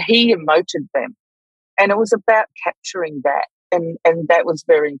 And he emoted them. And it was about capturing that. And that was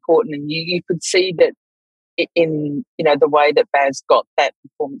very important. And you could see that in, the way that Baz got that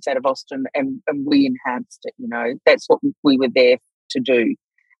performance out of Austin, and we enhanced it. That's what we were there to do.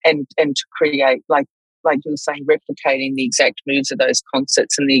 And to create, like you were saying, replicating the exact moves of those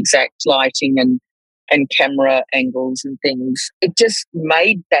concerts and the exact lighting and camera angles and things. It just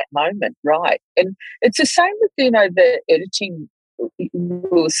made that moment right. And it's the same with, the editing we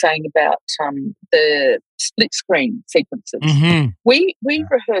were saying about the split screen sequences. Mm-hmm. We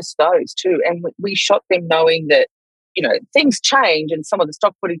rehearsed those too, and we shot them knowing that, things change and some of the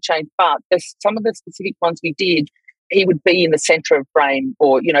stock footage changed, but some of the specific ones we did, he would be in the center of frame,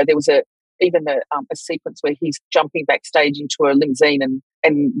 or, there was even a sequence where he's jumping backstage into a limousine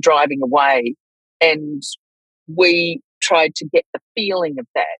and driving away. And we tried to get the feeling of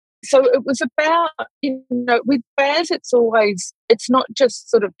that. So it was about, with Baz, it's not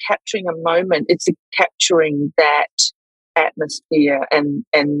just sort of capturing a moment, it's capturing that atmosphere and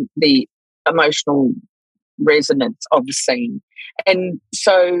the emotional resonance of the scene. And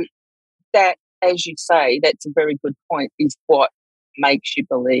so that, as you say, that's a very good point, is what makes you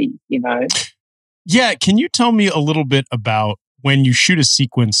believe, Yeah. Can you tell me a little bit about when you shoot a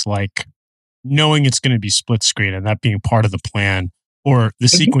sequence, like knowing it's going to be split screen and that being part of the plan, or the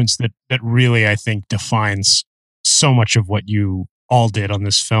sequence that really, I think, defines so much of what you all did on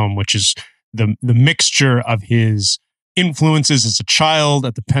this film, which is the mixture of his influences as a child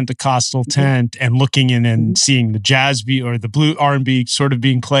at the Pentecostal tent, and looking in and seeing the jazz beat or the blue R&B sort of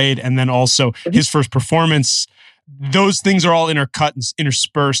being played, and then also his first performance. Those things are all intercut and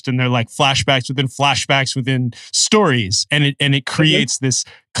interspersed, and they're like flashbacks within stories, and it creates this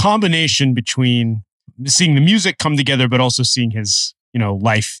combination between seeing the music come together, but also seeing his,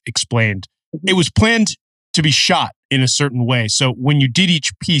 life explained. It was planned to be shot in a certain way. So when you did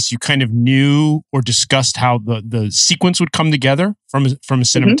each piece, you kind of knew or discussed how the sequence would come together from a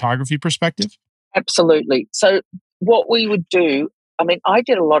cinematography perspective? Absolutely. So what we would do, I mean, I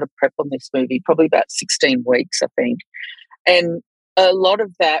did a lot of prep on this movie, probably about 16 weeks, I think. And a lot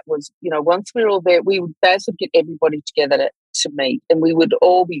of that was, once we were all there, Baz would get everybody together to meet, and we would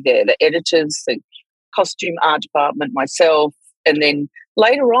all be there, the editors, the costume art department, myself, and then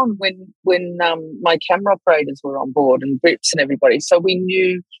later on when my camera operators were on board, and Grips and everybody. So we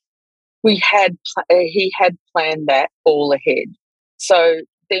knew he had planned that all ahead. So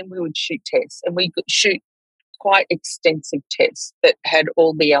then we would shoot tests, and we could shoot quite extensive tests that had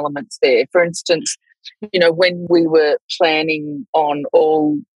all the elements there. For instance, when we were planning on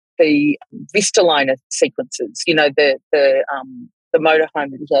all the Vistaliner sequences, the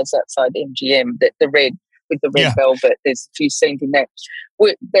motorhome that he has outside MGM, the red with the red velvet. There's a few scenes in that.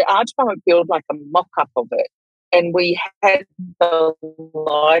 The art department built like a mock-up of it, and we had the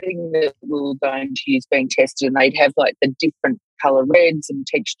lighting that we were going to use being tested, and they'd have like the different colour reds and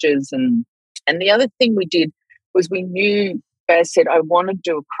textures. And the other thing we did was, we knew, Baz said, I want to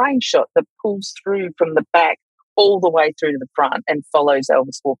do a crane shot that pulls through from the back all the way through to the front and follows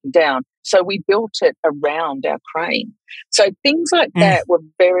Elvis walking down. So we built it around our crane. So things like that were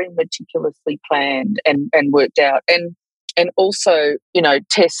very meticulously planned and worked out. And also,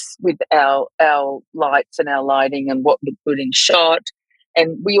 tests with our lights and our lighting and what looked good in shot.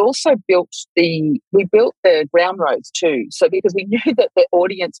 And we also built the ground roads too. So because we knew that the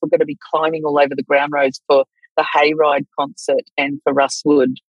audience were going to be climbing all over the ground roads for the Hayride concert and for Russ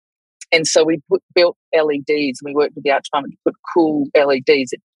Wood. And so we built LEDs, and we worked with the art department to put cool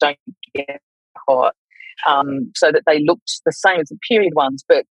LEDs that don't get hot, so that they looked the same as the period ones,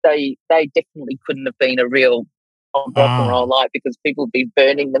 but they definitely couldn't have been a real rock and roll light, because people would be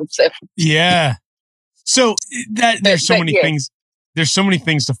burning themselves. Yeah. So there's so many things. There's so many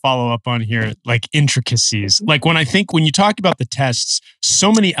things to follow up on here, like intricacies. Like when you talk about the tests,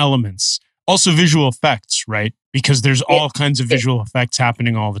 so many elements, also visual effects, right? Because there's all kinds of visual effects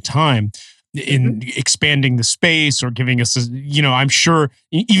happening all the time in expanding the space or giving us, I'm sure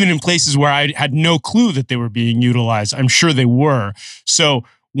even in places where I had no clue that they were being utilized, I'm sure they were. So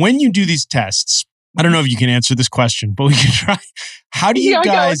when you do these tests, I don't know if you can answer this question, but we can try. How do you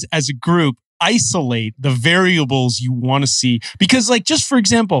guys as a group isolate the variables you want to see? Because like, just for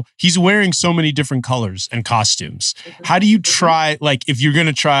example, he's wearing so many different colors and costumes. How do you try, like, if you're going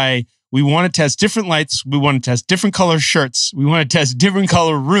to try, we want to test different lights, we want to test different color shirts, we want to test different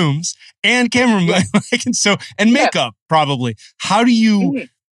color rooms and camera and makeup probably. How do you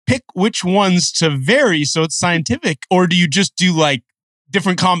pick which ones to vary so it's scientific? Or do you just do like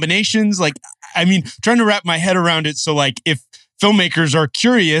different combinations? Like, I mean, trying to wrap my head around it. So like, if filmmakers are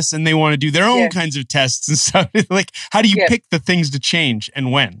curious and they want to do their own kinds of tests and stuff, like, how do you pick the things to change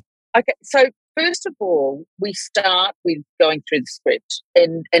and when? Okay, so first of all, we start with going through the script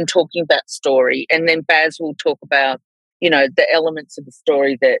and talking about story, and then Baz will talk about, the elements of the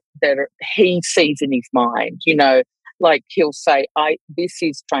story that he sees in his mind. Like he'll say, this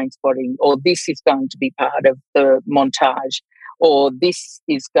is Trainspotting, or this is going to be part of the montage, or this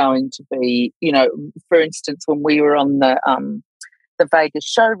is going to be, for instance, when we were on the Vegas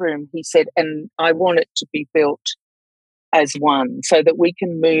showroom, he said, and I want it to be built as one so that we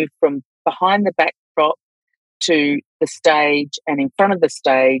can move from behind the backdrop to the stage and in front of the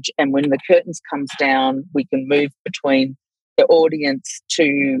stage. And when the curtains comes down, we can move between the audience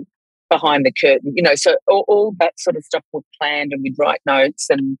to behind the curtain, so all that sort of stuff was planned, and we'd write notes.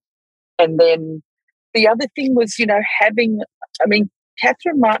 And then the other thing was,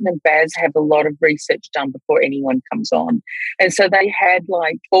 Catherine Martin and Baz have a lot of research done before anyone comes on. And so they had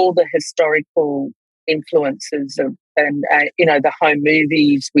like all the historical influences and the home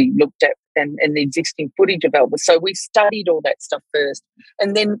movies we looked at and the existing footage of Elvis. So we studied all that stuff first.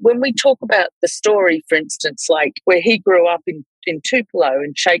 And then when we talk about the story, for instance, like where he grew up in Tupelo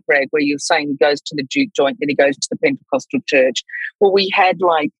and Shake Rag, where you're saying he goes to the juke joint, then he goes to the Pentecostal church. Well,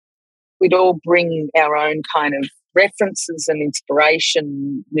 we'd all bring our own kind of references and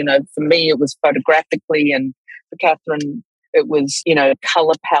inspiration. For me, it was photographically, and for Catherine, it was,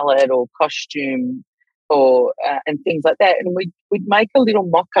 color palette or costume or and things like that. And we'd make a little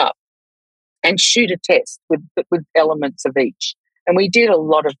mock-up and shoot a test with elements of each. And we did a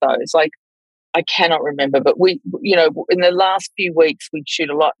lot of those. Like, I cannot remember, but we, in the last few weeks, we'd shoot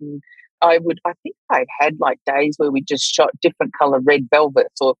a lot. And I think I'd had like days where we just shot different color red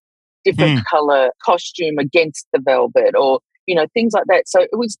velvets or different color costume against the velvet, or, things like that. So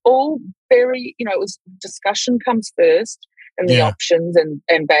it was all very, it was discussion comes first and the options,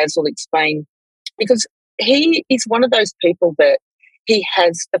 and Baz will explain, because he is one of those people that he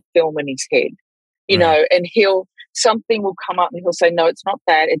has the film in his head, and something will come up and he'll say, no, it's not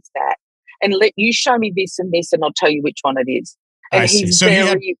that, it's that. And let you show me this and this, and I'll tell you which one it is. And I see. So he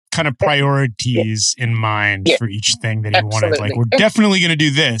had kind of priorities in mind for each thing that he wanted. Like, we're definitely going to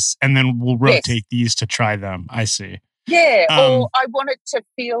do this, and then we'll rotate these to try them. I see. Yeah, or I want it to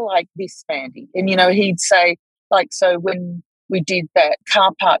feel like this, Mandy. And, he'd say, like, so when we did that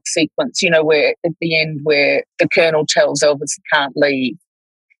car park sequence, where at the end where the Colonel tells Elvis he can't leave,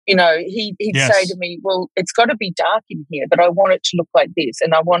 he'd say to me, well, it's got to be dark in here, but I want it to look like this,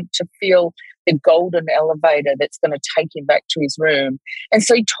 and I want to feel the golden elevator that's going to take him back to his room. And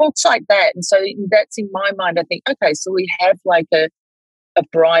so he talks like that. And so that's in my mind, I think, okay, so we have like a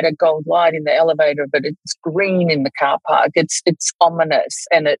brighter gold light in the elevator, but it's green in the car park. It's ominous,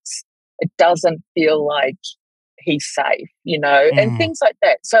 and it doesn't feel like he's safe, and things like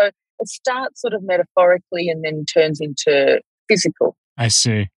that. So it starts sort of metaphorically and then turns into physical. I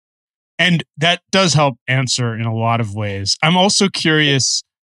see. And that does help answer in a lot of ways. I'm also curious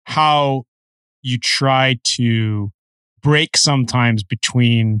how you try to break sometimes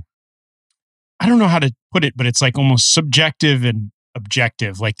between, I don't know how to put it, but it's like almost subjective and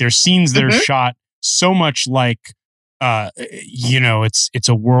objective. Like there's scenes that are shot so much like, it's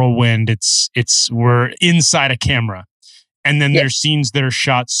a whirlwind. We're inside a camera. And then there's scenes that are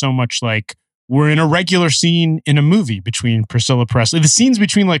shot so much like we're in a regular scene in a movie between Priscilla Presley. The scenes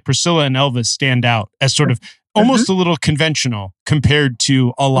between like Priscilla and Elvis stand out as sort of almost a little conventional compared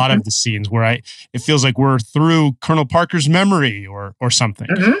to a lot of the scenes where it feels like we're through Colonel Parker's memory or something.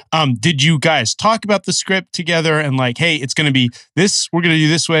 Did you guys talk about the script together and like, hey, it's going to be this, we're going to do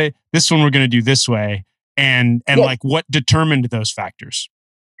this way, this one we're going to do this way, and like what determined those factors?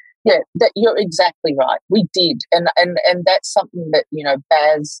 Yeah, you're exactly right. We did, and that's something that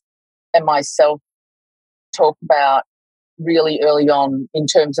Baz and myself talk about really early on in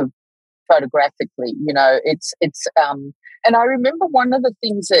terms of photographically. And I remember one of the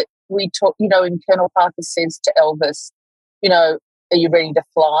things that we talk, and Colonel Parker says to Elvis, are you ready to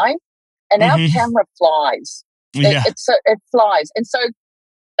fly? And our camera flies. Yeah. It flies. And so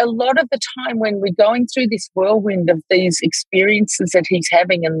a lot of the time when we're going through this whirlwind of these experiences that he's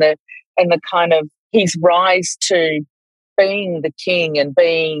having and the kind of his rise to being the king and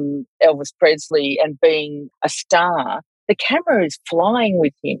being Elvis Presley and being a star, the camera is flying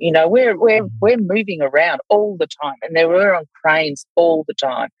with him. We're moving around all the time, and we're on cranes all the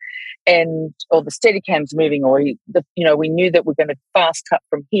time, or the Steadicam's moving, or we knew that we're going to fast cut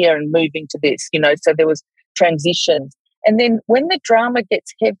from here and move into this. So there was transitions, and then when the drama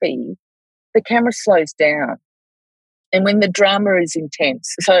gets heavy, the camera slows down. And when the drama is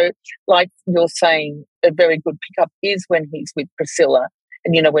intense, so like you're saying, a very good pickup is when he's with Priscilla,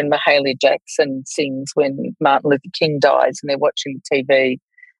 and when Mahalia Jackson sings when Martin Luther King dies and they're watching TV,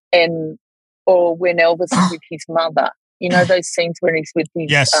 or when Elvis is with his mother. Those scenes when he's with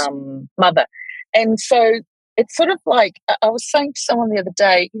his mother, and so it's sort of like I was saying to someone the other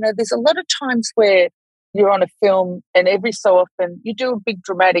day. There's a lot of times where you're on a film, and every so often you do a big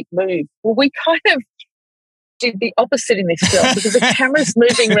dramatic move. Well, we kind of did the opposite in this film because the camera's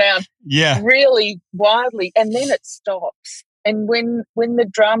moving around really wildly, and then it stops. And when the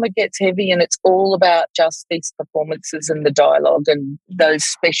drama gets heavy and it's all about just these performances and the dialogue and those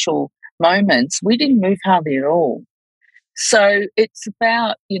special moments, we didn't move hardly at all. So it's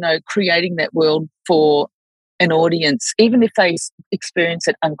about, creating that world for an audience, even if they experience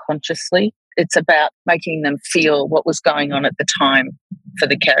it unconsciously. It's about making them feel what was going on at the time for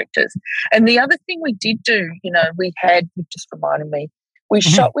the characters. And the other thing we did do, you just reminded me, we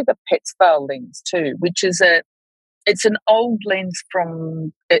shot with a Petsvale lens too, which is it's an old lens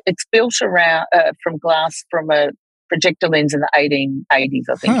it's built around from glass from a projector lens in the 1880s,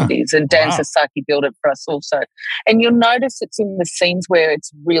 I think it is. And Dan Sasaki built it for us also. And you'll notice it's in the scenes where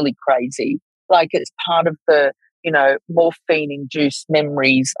it's really crazy, like it's part of the morphine-induced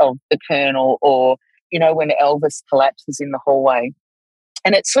memories of the Colonel, or, when Elvis collapses in the hallway.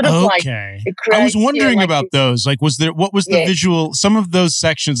 And it's sort of like... It creates, I was wondering about those. Like, what was the visual... Some of those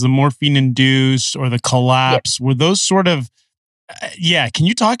sections, the morphine-induced or the collapse, were those sort of... can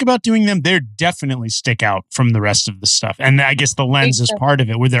you talk about doing them? They definitely stick out from the rest of the stuff. And I guess the lens is part of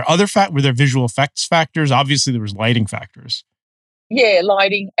it. Were there were there visual effects factors? Obviously, there was lighting factors. Yeah,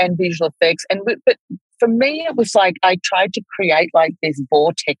 lighting and visual effects. But for me, it was like I tried to create like this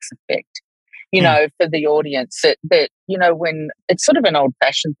vortex effect, for the audience that, when it's sort of an old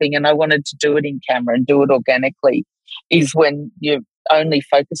fashioned thing, and I wanted to do it in camera and do it organically, is when you're only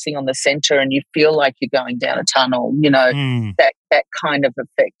focusing on the center and you feel like you're going down a tunnel, that kind of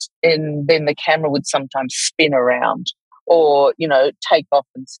effect. And then the camera would sometimes spin around or, take off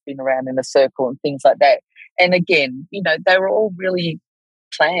and spin around in a circle and things like that. And again, they were all really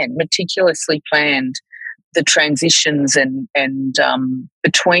planned, meticulously planned, the transitions and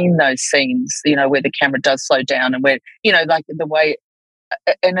between those scenes, where the camera does slow down and where, like the way,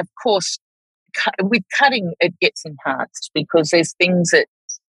 and of course, with cutting, it gets enhanced because there's things that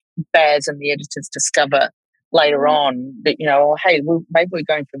Baz and the editors discover later on that, hey, maybe we're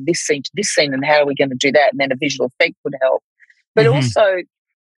going from this scene to this scene, and how are we going to do that? And then a visual effect would help. But also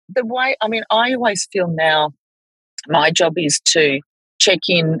the way, I always feel now my job is to check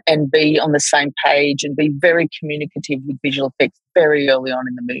in and be on the same page and be very communicative with visual effects very early on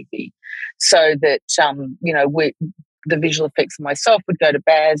in the movie, so that, the visual effects of myself would go to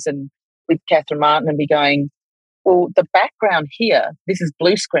Baz and with Catherine Martin and be going, well, the background here, this is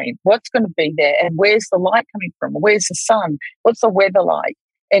blue screen. What's going to be there? And where's the light coming from? Where's the sun? What's the weather like?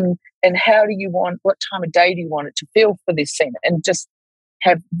 And how do you want, what time of day do you want it to feel for this scene? And just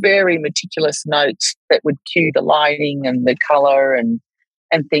have very meticulous notes that would cue the lighting and the color and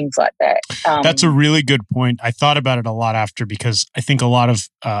things like that. That's a really good point. I thought about it a lot after, because I think a lot of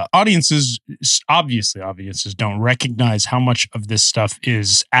audiences don't recognize how much of this stuff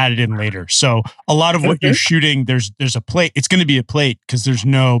is added in later. So a lot of what you're shooting, there's a plate. It's going to be a plate because there's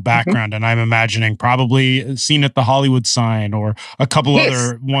no background. And I'm imagining probably a scene at the Hollywood sign or a couple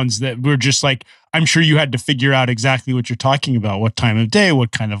other ones that were just like, I'm sure you had to figure out exactly what you're talking about, what time of day,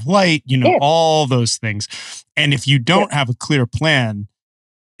 what kind of light, all those things. And if you don't have a clear plan,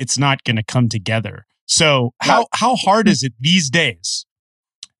 it's not going to come together. So how hard is it these days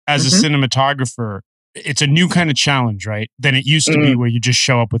as a cinematographer? It's a new kind of challenge, right? Than it used to be, where you just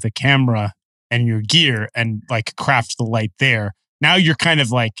show up with a camera and your gear and like craft the light there. Now you're kind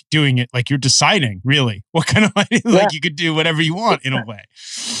of like doing it, like you're deciding really what kind of light, like you could do whatever you want in a way.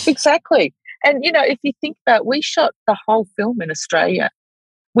 Exactly. And, if you think about, we shot the whole film in Australia.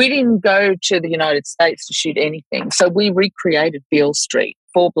 We didn't go to the United States to shoot anything. So we recreated Beale Street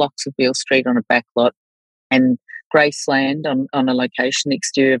 4 blocks of Beale Street on a back lot, and Graceland on a location, the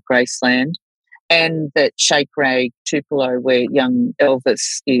exterior of Graceland, and that Shake Ray Tupelo, where young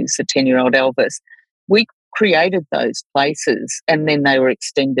Elvis is, a 10-year-old Elvis. We created those places, and then they were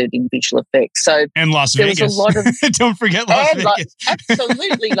extended in visual effects. So and Las there Vegas. was a lot of Don't forget Las Vegas.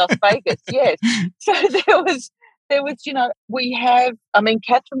 Absolutely, Las Vegas. Yes. So there was, we have. I mean,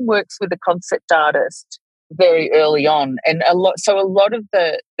 Catherine works with a concept artist very early on, and a lot of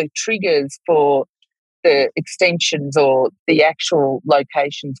the triggers for the extensions or the actual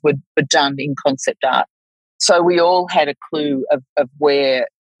locations were done in concept art. So we all had a clue of where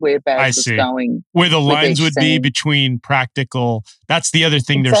Baz was going. Where the lines would be between practical. That's the other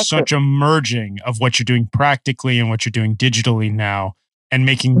thing. Exactly. There's such a merging of what you're doing practically and what you're doing digitally now, and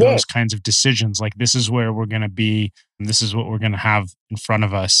making those kinds of decisions. Like, this is where we're going to be, and this is what we're going to have in front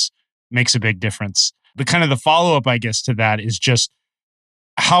of us, makes a big difference. But kind of the follow-up, I guess, to that is just,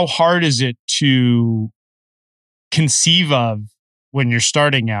 how hard is it to conceive of when you're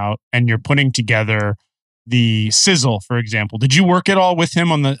starting out and you're putting together the sizzle, for example? Did you work at all with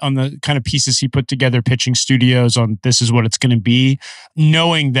him on the kind of pieces he put together, pitching studios on this is what it's going to be,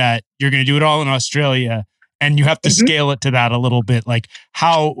 knowing that you're going to do it all in Australia and you have to scale it to that a little bit? Like,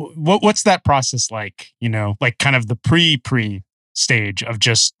 what's that process like? Like kind of the pre stage of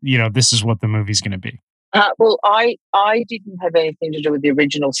just, this is what the movie's going to be. Well, I didn't have anything to do with the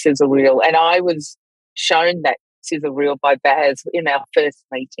original sizzle reel, and I was shown that sizzle reel by Baz in our first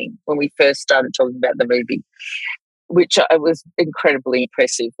meeting when we first started talking about the movie, which was incredibly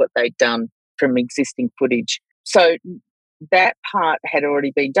impressive what they'd done from existing footage. So that part had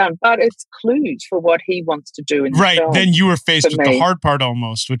already been done, but it's clues for what he wants to do in the film. Right. Then you were faced with the hard part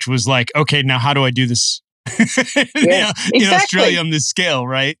almost, which was like, okay, now how do I do this in Australia on this scale,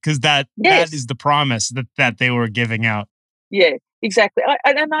 right? Because that is the promise that they were giving out. Yeah, exactly.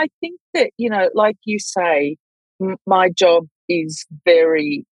 And I think that, like you say, my job is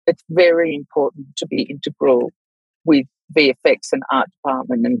it's very important to be integral with VFX and art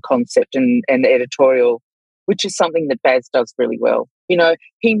department and concept and editorial, which is something that Baz does really well.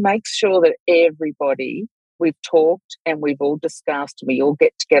 He makes sure that everybody, we've talked and we've all discussed, we all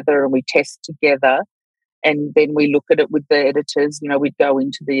get together and we test together, and then we look at it with the editors. We'd go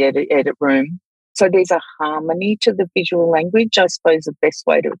into the edit room. So there's a harmony to the visual language, I suppose, the best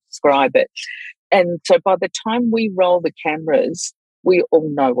way to describe it. And so by the time we roll the cameras, we all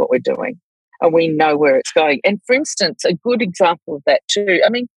know what we're doing and we know where it's going. And for instance, a good example of that too, I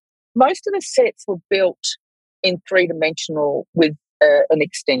mean, most of the sets were built in 3-dimensional with an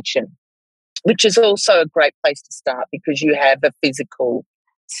extension, which is also a great place to start because you have a physical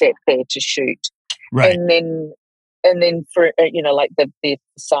set there to shoot. Right. And then for, like the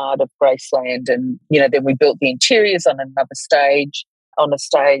facade of Graceland, and, then we built the interiors on a stage,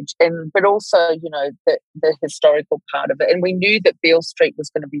 but also, the historical part of it. And we knew that Beale Street was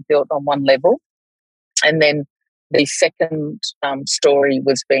going to be built on one level. And then the second story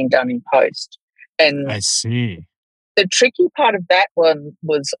was being done in post. And I see. The tricky part of that one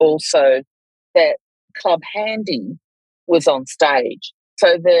was also that Club Handy was on stage.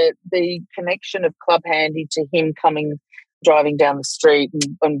 So the connection of Club Handy to him driving down the street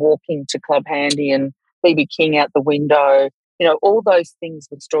and walking to Club Handy and B.B. King out the window, all those things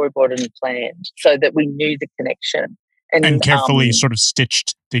were storyboarded and planned so that we knew the connection. And carefully sort of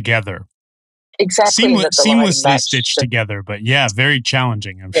stitched together. Exactly. Seamlessly stitched together, but very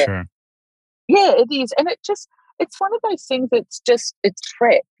challenging, I'm sure. Yeah, it is. And it's one of those things that's just, it's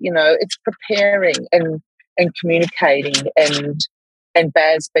prep, it's preparing and communicating and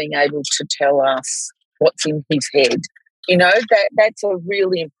Baz being able to tell us what's in his head. That's a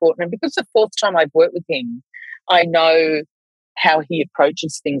really important, and because the 4th time I've worked with him, I know how he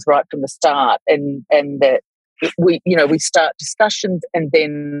approaches things right from the start, and that we start discussions and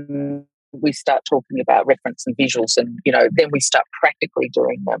then we start talking about reference and visuals, and then we start practically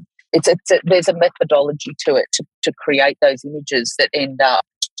doing them. There's a methodology to it to create those images that end up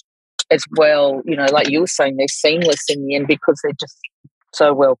as well, like you were saying, they're seamless in the end because they're just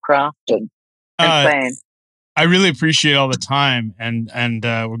so well crafted and planned. I really appreciate all the time, and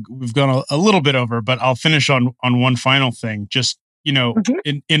we've gone a little bit over, but I'll finish on one final thing. Just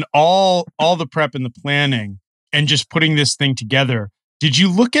in all the prep and the planning and just putting this thing together, did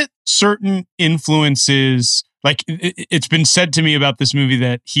you look at certain influences? Like it's been said to me about this movie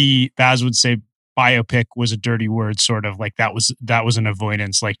that Baz would say biopic was a dirty word, sort of like that was an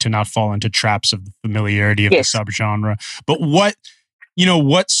avoidance, like to not fall into traps of the familiarity of the subgenre. But what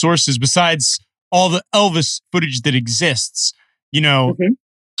sources besides all the Elvis footage that exists,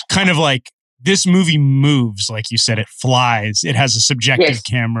 kind of like this movie moves, like you said, it flies. It has a subjective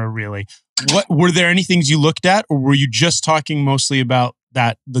camera, really. What were there any things you looked at, or were you just talking mostly about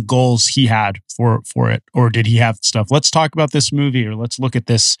the goals he had for it, or did he have stuff? Let's talk about this movie, or let's look at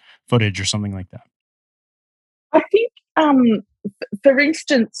this footage, or something like that. I think, for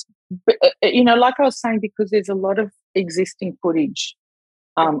instance, like I was saying, because there's a lot of existing footage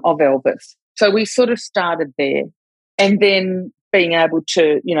of Elvis, so we sort of started there, and then being able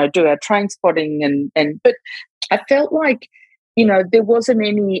to, do our train spotting but I felt like, there wasn't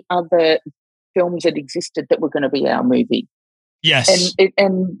any other films that existed that were going to be our movie. Yes.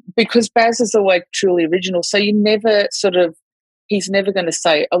 And because Baz is always truly original, so you never he's never going to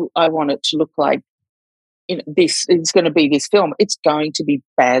say, oh, I want it to look like, this is going to be this film. It's going to be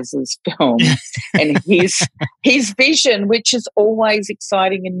Baz's film and his vision, which is always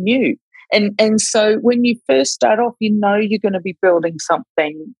exciting and new. And so when you first start off, you're going to be building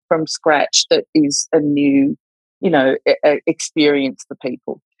something from scratch that is a new, experience for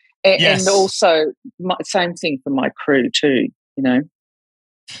people. And also, same thing for my crew too,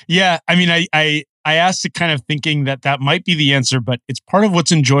 Yeah, I mean, I asked it kind of thinking that might be the answer, but it's part of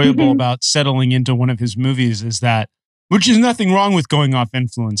what's enjoyable about settling into one of his movies is that, which is nothing wrong with going off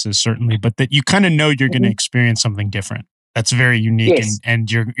influences, certainly, but that you kind of know you're going to experience something different. That's very unique, and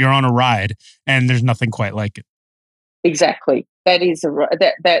you're on a ride, and there's nothing quite like it. Exactly. That is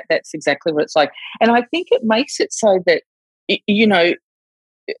that's exactly what it's like, and I think it makes it so that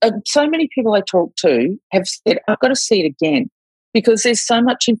so many people I talk to have said, I've got to see it again because there's so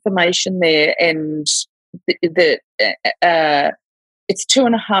much information there, and it's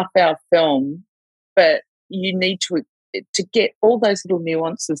 2.5 hour film, but you need to get all those little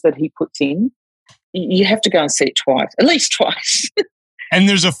nuances that he puts in. You have to go and see it twice, at least twice. And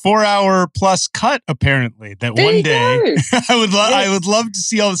there's a 4-hour plus cut apparently that there one day I would love to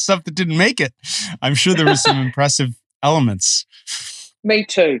see all the stuff that didn't make it. I'm sure there was some impressive elements. Me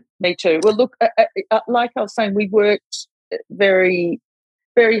too. Well, look, like I was saying, we worked very,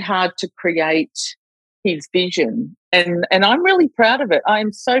 very hard to create his vision, and I'm really proud of it.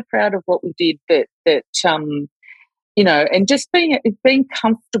 I'm so proud of what we did. That and just being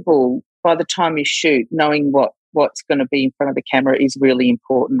comfortable by the time you shoot, knowing what's going to be in front of the camera is really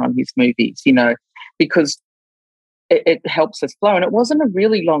important on his movies. Because it helps us flow. And it wasn't a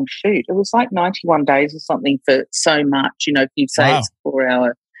really long shoot. It was like 91 days or something for so much. If you say it's a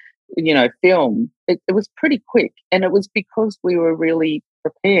 4-hour, film, it was pretty quick. And it was because we were really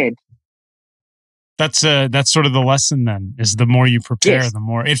prepared. That's sort of the lesson then, is the more you prepare, the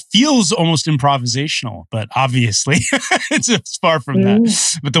more it feels almost improvisational, but obviously it's far from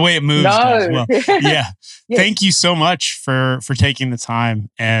that. But the way it moves does well. Yeah. Yes. Thank you so much for taking the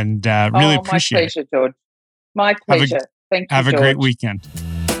time, and really appreciate it. My pleasure, George. My pleasure. Thank you, Have a great weekend.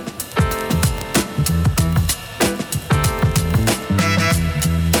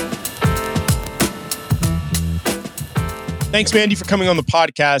 Thanks, Mandy, for coming on the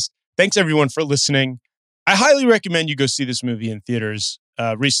podcast. Thanks, everyone, for listening. I highly recommend you go see this movie in theaters.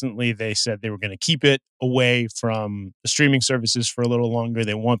 Recently, they said they were going to keep it away from the streaming services for a little longer.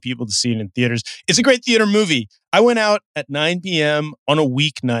 They want people to see it in theaters. It's a great theater movie. I went out at 9 p.m. on a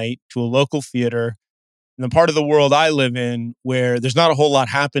weeknight to a local theater in the part of the world I live in where there's not a whole lot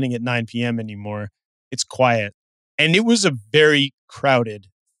happening at 9 p.m. anymore. It's quiet. And it was a very crowded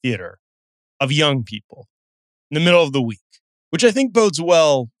theater of young people in the middle of the week, which I think bodes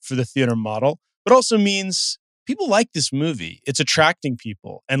well for the theater model, but also means people like this movie. It's attracting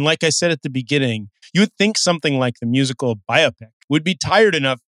people. And like I said at the beginning, you would think something like the musical biopic would be tired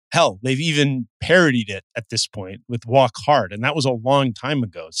enough. Hell, they've even parodied it at this point with Walk Hard, and that was a long time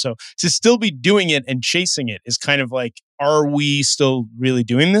ago. So to still be doing it and chasing it is kind of like, are we still really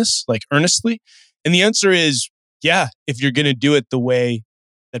doing this, like earnestly? And the answer is, yeah, if you're going to do it the way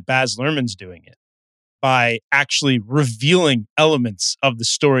that Baz Luhrmann's doing it, by actually revealing elements of the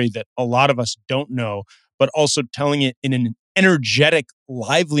story that a lot of us don't know, but also telling it in an energetic,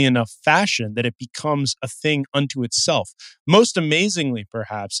 lively enough fashion that it becomes a thing unto itself. Most amazingly,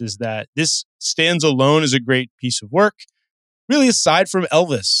 perhaps, is that this stands alone as a great piece of work, really aside from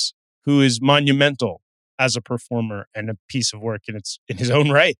Elvis, who is monumental as a performer and a piece of work in his own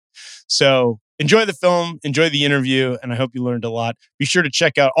right. So enjoy the film, enjoy the interview, and I hope you learned a lot. Be sure to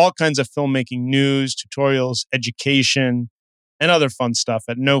check out all kinds of filmmaking news, tutorials, education, and other fun stuff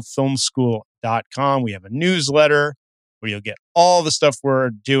at nofilmschool.com. We have a newsletter where you'll get all the stuff we're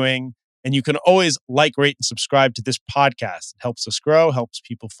doing, and you can always like, rate, and subscribe to this podcast. It helps us grow, helps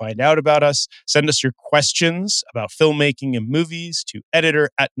people find out about us. Send us your questions about filmmaking and movies to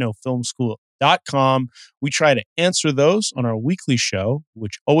editor@nofilmschool.com. cinematographer.com. We try to answer those on our weekly show,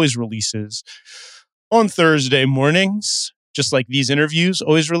 which always releases on Thursday mornings, just like these interviews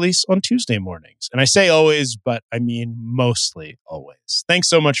always release on Tuesday mornings. And I say always, but I mean mostly always. Thanks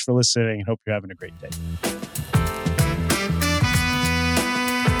so much for listening and hope you're having a great day.